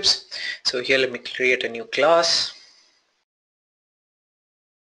Eclipse. So here let me create a new class.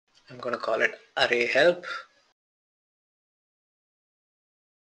 I'm going to call it array help.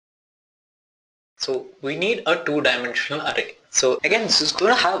 So we need a two-dimensional array. So again, this is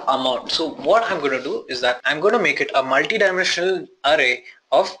going to have amount. So what I'm going to do is that I'm going to make it a multi-dimensional array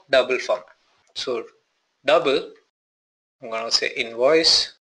of double format. So double, I'm going to say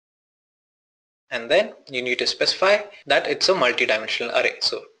invoice, and then you need to specify that it's a multi-dimensional array.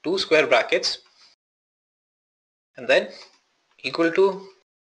 So 2 square brackets and then equal to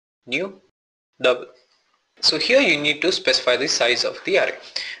new double. So here you need to specify the size of the array.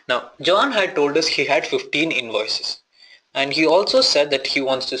 Now John had told us he had 15 invoices, and he also said that he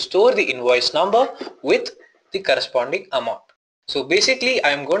wants to store the invoice number with the corresponding amount. So basically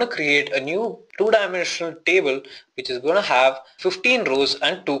I'm going to create a new two-dimensional table which is going to have 15 rows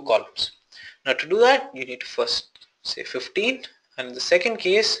and 2 columns. Now to do that you need to first say 15, and in the second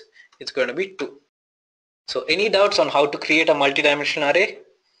case it's going to be 2. So any doubts on how to create a multi-dimensional array?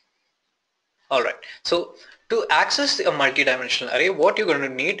 Alright, so to access a multi-dimensional array, what you're going to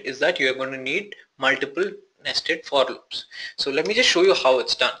need is that you're going to need multiple nested for loops. So let me just show you how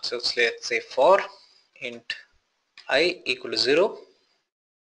it's done. So let's say for int I equal to 0,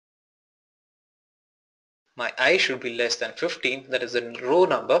 my I should be less than 15, that is the row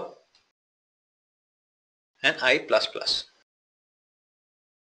number, and I++.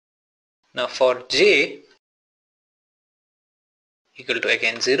 Now for j, equal to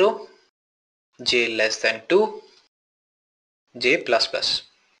again 0, j less than 2, j plus plus.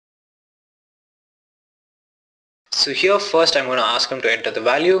 So here first I'm going to ask him to enter the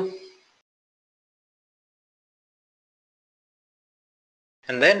value,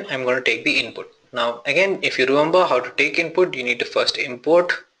 and then I'm going to take the input. Now again, if you remember how to take input, you need to first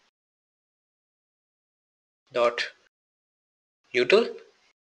import dot util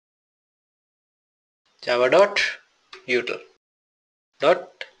java dot util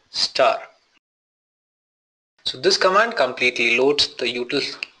dot star. So this command completely loads the util,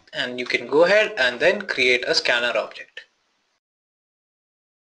 and you can go ahead and then create a scanner object.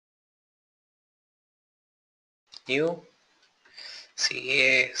 New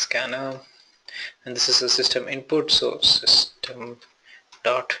CA scanner, and this is a system input, so system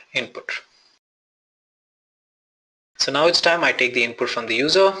dot input. So now it's time I take the input from the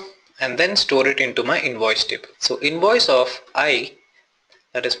user and then store it into my invoice table. So invoice of I,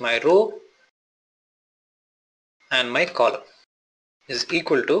 that is my row and my column, is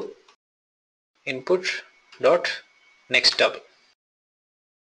equal to input dot next double.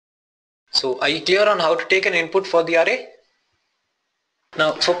 So are you clear on how to take an input for the array?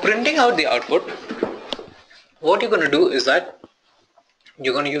 Now for printing out the output, what you're going to do is that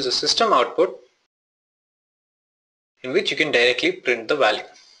you're going to use a system output in which you can directly print the value.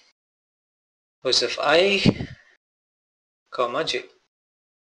 So if I comma j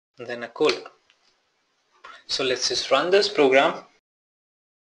and then a colon. So let's just run this program.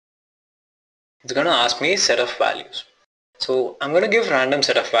 It's going to ask me a set of values. So I'm going to give random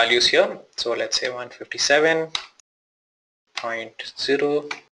set of values here. So let's say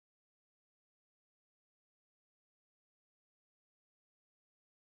 157.0.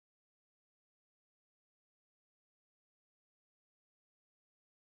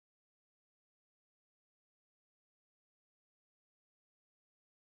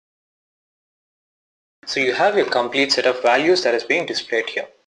 So you have your complete set of values that is being displayed here.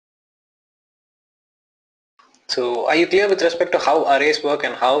 So are you clear with respect to how arrays work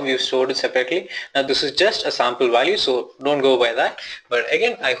and how we've stored it separately? Now this is just a sample value, so don't go by that. But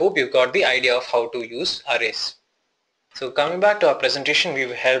again, I hope you've got the idea of how to use arrays. So coming back to our presentation,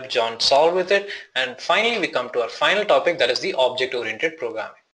 we've helped John solve with it, and finally we come to our final topic, that is the object-oriented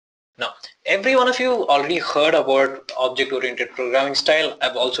programming. Now, every one of you already heard about object-oriented programming style.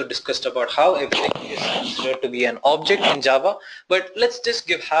 I've also discussed about how everything is considered to be an object in Java, but let's just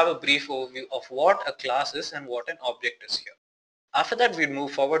have a brief overview of what a class is and what an object is here. After that, we'll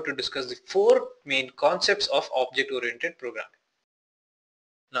move forward to discuss the 4 main concepts of object-oriented programming.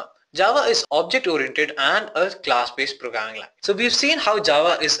 Now, Java is object-oriented and a class-based programming language. So we've seen how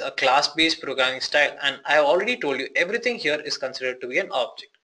Java is a class-based programming style, and I already told you everything here is considered to be an object.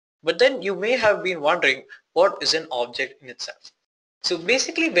 But then you may have been wondering, what is an object in itself? So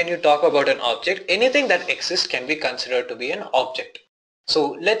basically, when you talk about an object, anything that exists can be considered to be an object.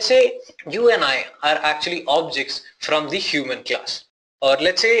 So let's say you and I are actually objects from the human class. Or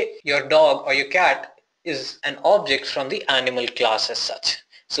let's say your dog or your cat is an object from the animal class as such.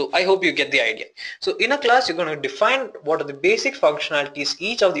 So I hope you get the idea. So in a class, you're going to define what are the basic functionalities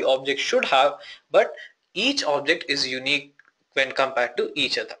each of the objects should have, but each object is unique when compared to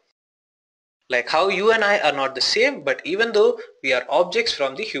each other. Like how you and I are not the same, but even though we are objects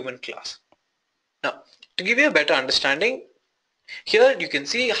from the human class. Now, to give you a better understanding, here you can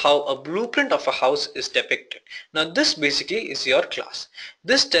see how a blueprint of a house is depicted. Now this basically is your class.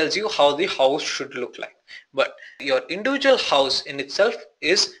 This tells you how the house should look like. But your individual house in itself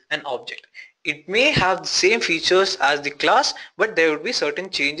is an object. It may have the same features as the class, but there will be certain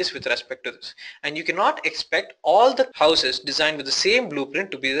changes with respect to this. And you cannot expect all the houses designed with the same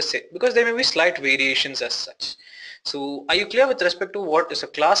blueprint to be the same, because there may be slight variations as such. So are you clear with respect to what is a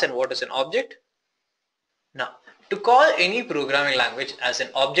class and what is an object? Now, to call any programming language as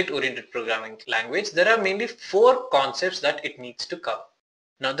an object-oriented programming language, there are mainly 4 concepts that it needs to cover.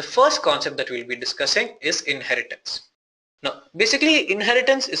 Now, the first concept that we'll be discussing is inheritance. Now, basically,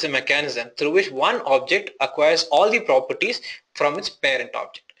 inheritance is a mechanism through which one object acquires all the properties from its parent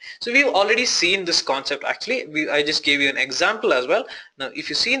object. So we've already seen this concept actually. I just gave you an example as well. Now, if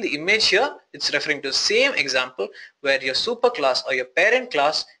you see in the image here, it's referring to the same example where your superclass or your parent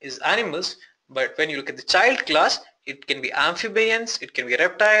class is animals, but when you look at the child class, it can be amphibians, it can be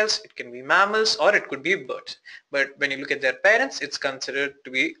reptiles, it can be mammals, or it could be birds. But when you look at their parents, it's considered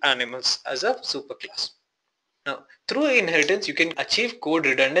to be animals as a superclass. Now, through inheritance, you can achieve code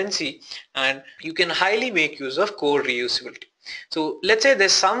redundancy and you can highly make use of code reusability. So let's say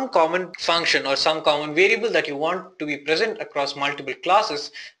there's some common function or some common variable that you want to be present across multiple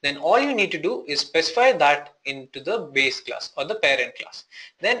classes, then all you need to do is specify that into the base class or the parent class.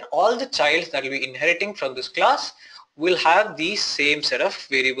 Then all the childs that will be inheriting from this class will have the same set of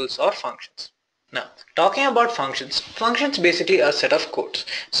variables or functions. Now, talking about functions, functions basically are a set of codes.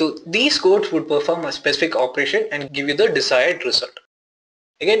 So these codes would perform a specific operation and give you the desired result.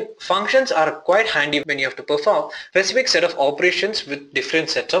 Again, functions are quite handy when you have to perform specific set of operations with different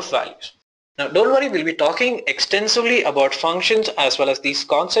sets of values. Now don't worry, we'll be talking extensively about functions as well as these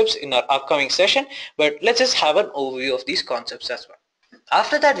concepts in our upcoming session, but let's just have an overview of these concepts as well.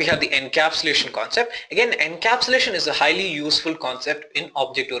 After that, we have the encapsulation concept. Again, encapsulation is a highly useful concept in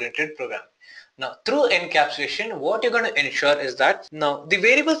object-oriented programming. Now, through encapsulation, what you're going to ensure is that now the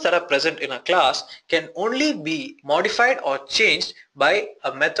variables that are present in a class can only be modified or changed by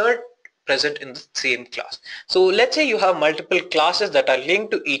a method present in the same class. So let's say you have multiple classes that are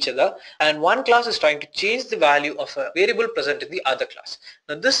linked to each other and one class is trying to change the value of a variable present in the other class.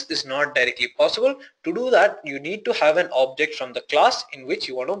 Now this is not directly possible. To do that, you need to have an object from the class in which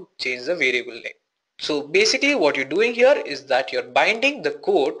you want to change the variable name. So basically what you're doing here is that you're binding the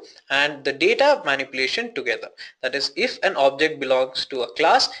code and the data manipulation together. That is, if an object belongs to a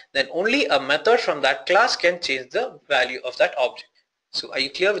class, then only a method from that class can change the value of that object. So are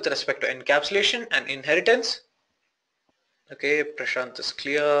you clear with respect to encapsulation and inheritance? Okay, Prashant is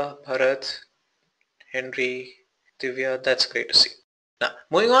clear, Bharat, Henry, Divya, that's great to see. Now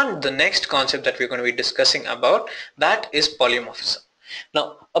moving on, the next concept that we're going to be discussing about, that is polymorphism.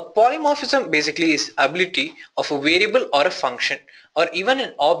 Now, a polymorphism basically is ability of a variable or a function or even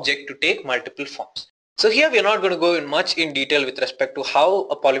an object to take multiple forms. So here we are not going to go in much in detail with respect to how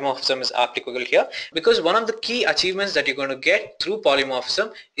a polymorphism is applicable here, because one of the key achievements that you're going to get through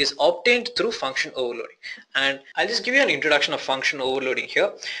polymorphism is obtained through function overloading. And I'll just give you an introduction of function overloading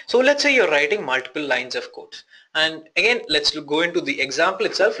here. So let's say you're writing multiple lines of code. And again, let's go into the example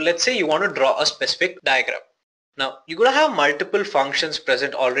itself. Let's say you want to draw a specific diagram. Now you're going to have multiple functions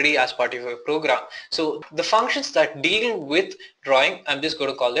present already as part of your program. So the functions that deal with drawing, I'm just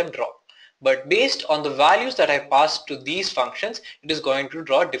going to call them draw. But based on the values that I pass to these functions, it is going to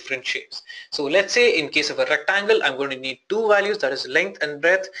draw different shapes. So let's say in case of a rectangle, I'm going to need two values, that is length and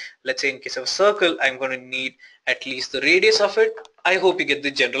breadth. Let's say in case of a circle, I'm going to need at least the radius of it. I hope you get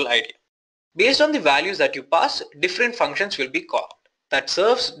the general idea. Based on the values that you pass, different functions will be called that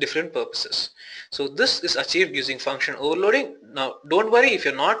serves different purposes. So this is achieved using function overloading. Now don't worry if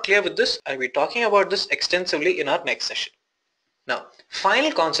you're not clear with this, I'll be talking about this extensively in our next session. Now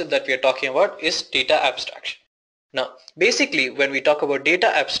final concept that we are talking about is data abstraction. Now basically when we talk about data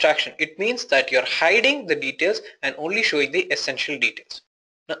abstraction, it means that you're hiding the details and only showing the essential details.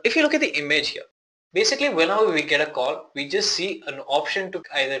 Now if you look at the image here, basically whenever we get a call, we just see an option to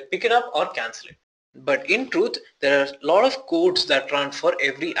either pick it up or cancel it. But in truth, there are a lot of codes that run for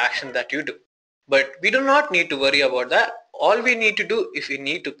every action that you do. But we do not need to worry about that. All we need to do if we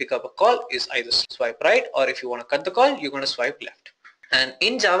need to pick up a call is either swipe right, or if you want to cut the call, you're going to swipe left. And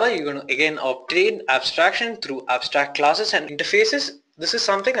in Java, you're going to again obtain abstraction through abstract classes and interfaces. This is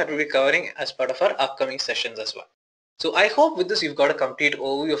something that we'll be covering as part of our upcoming sessions as well. So I hope with this you've got a complete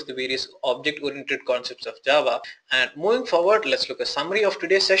overview of the various object-oriented concepts of Java. And moving forward, let's look at a summary of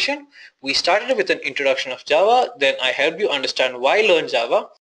today's session. We started with an introduction of Java, then I helped you understand why learn Java.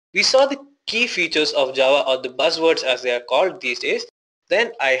 We saw the key features of Java, or the buzzwords as they are called these days.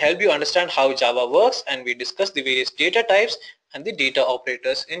 Then I helped you understand how Java works, and we discussed the various data types and the data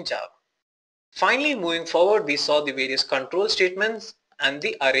operators in Java. Finally, moving forward, we saw the various control statements and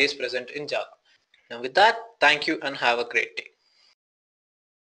the arrays present in Java. Now with that, thank you and have a great day.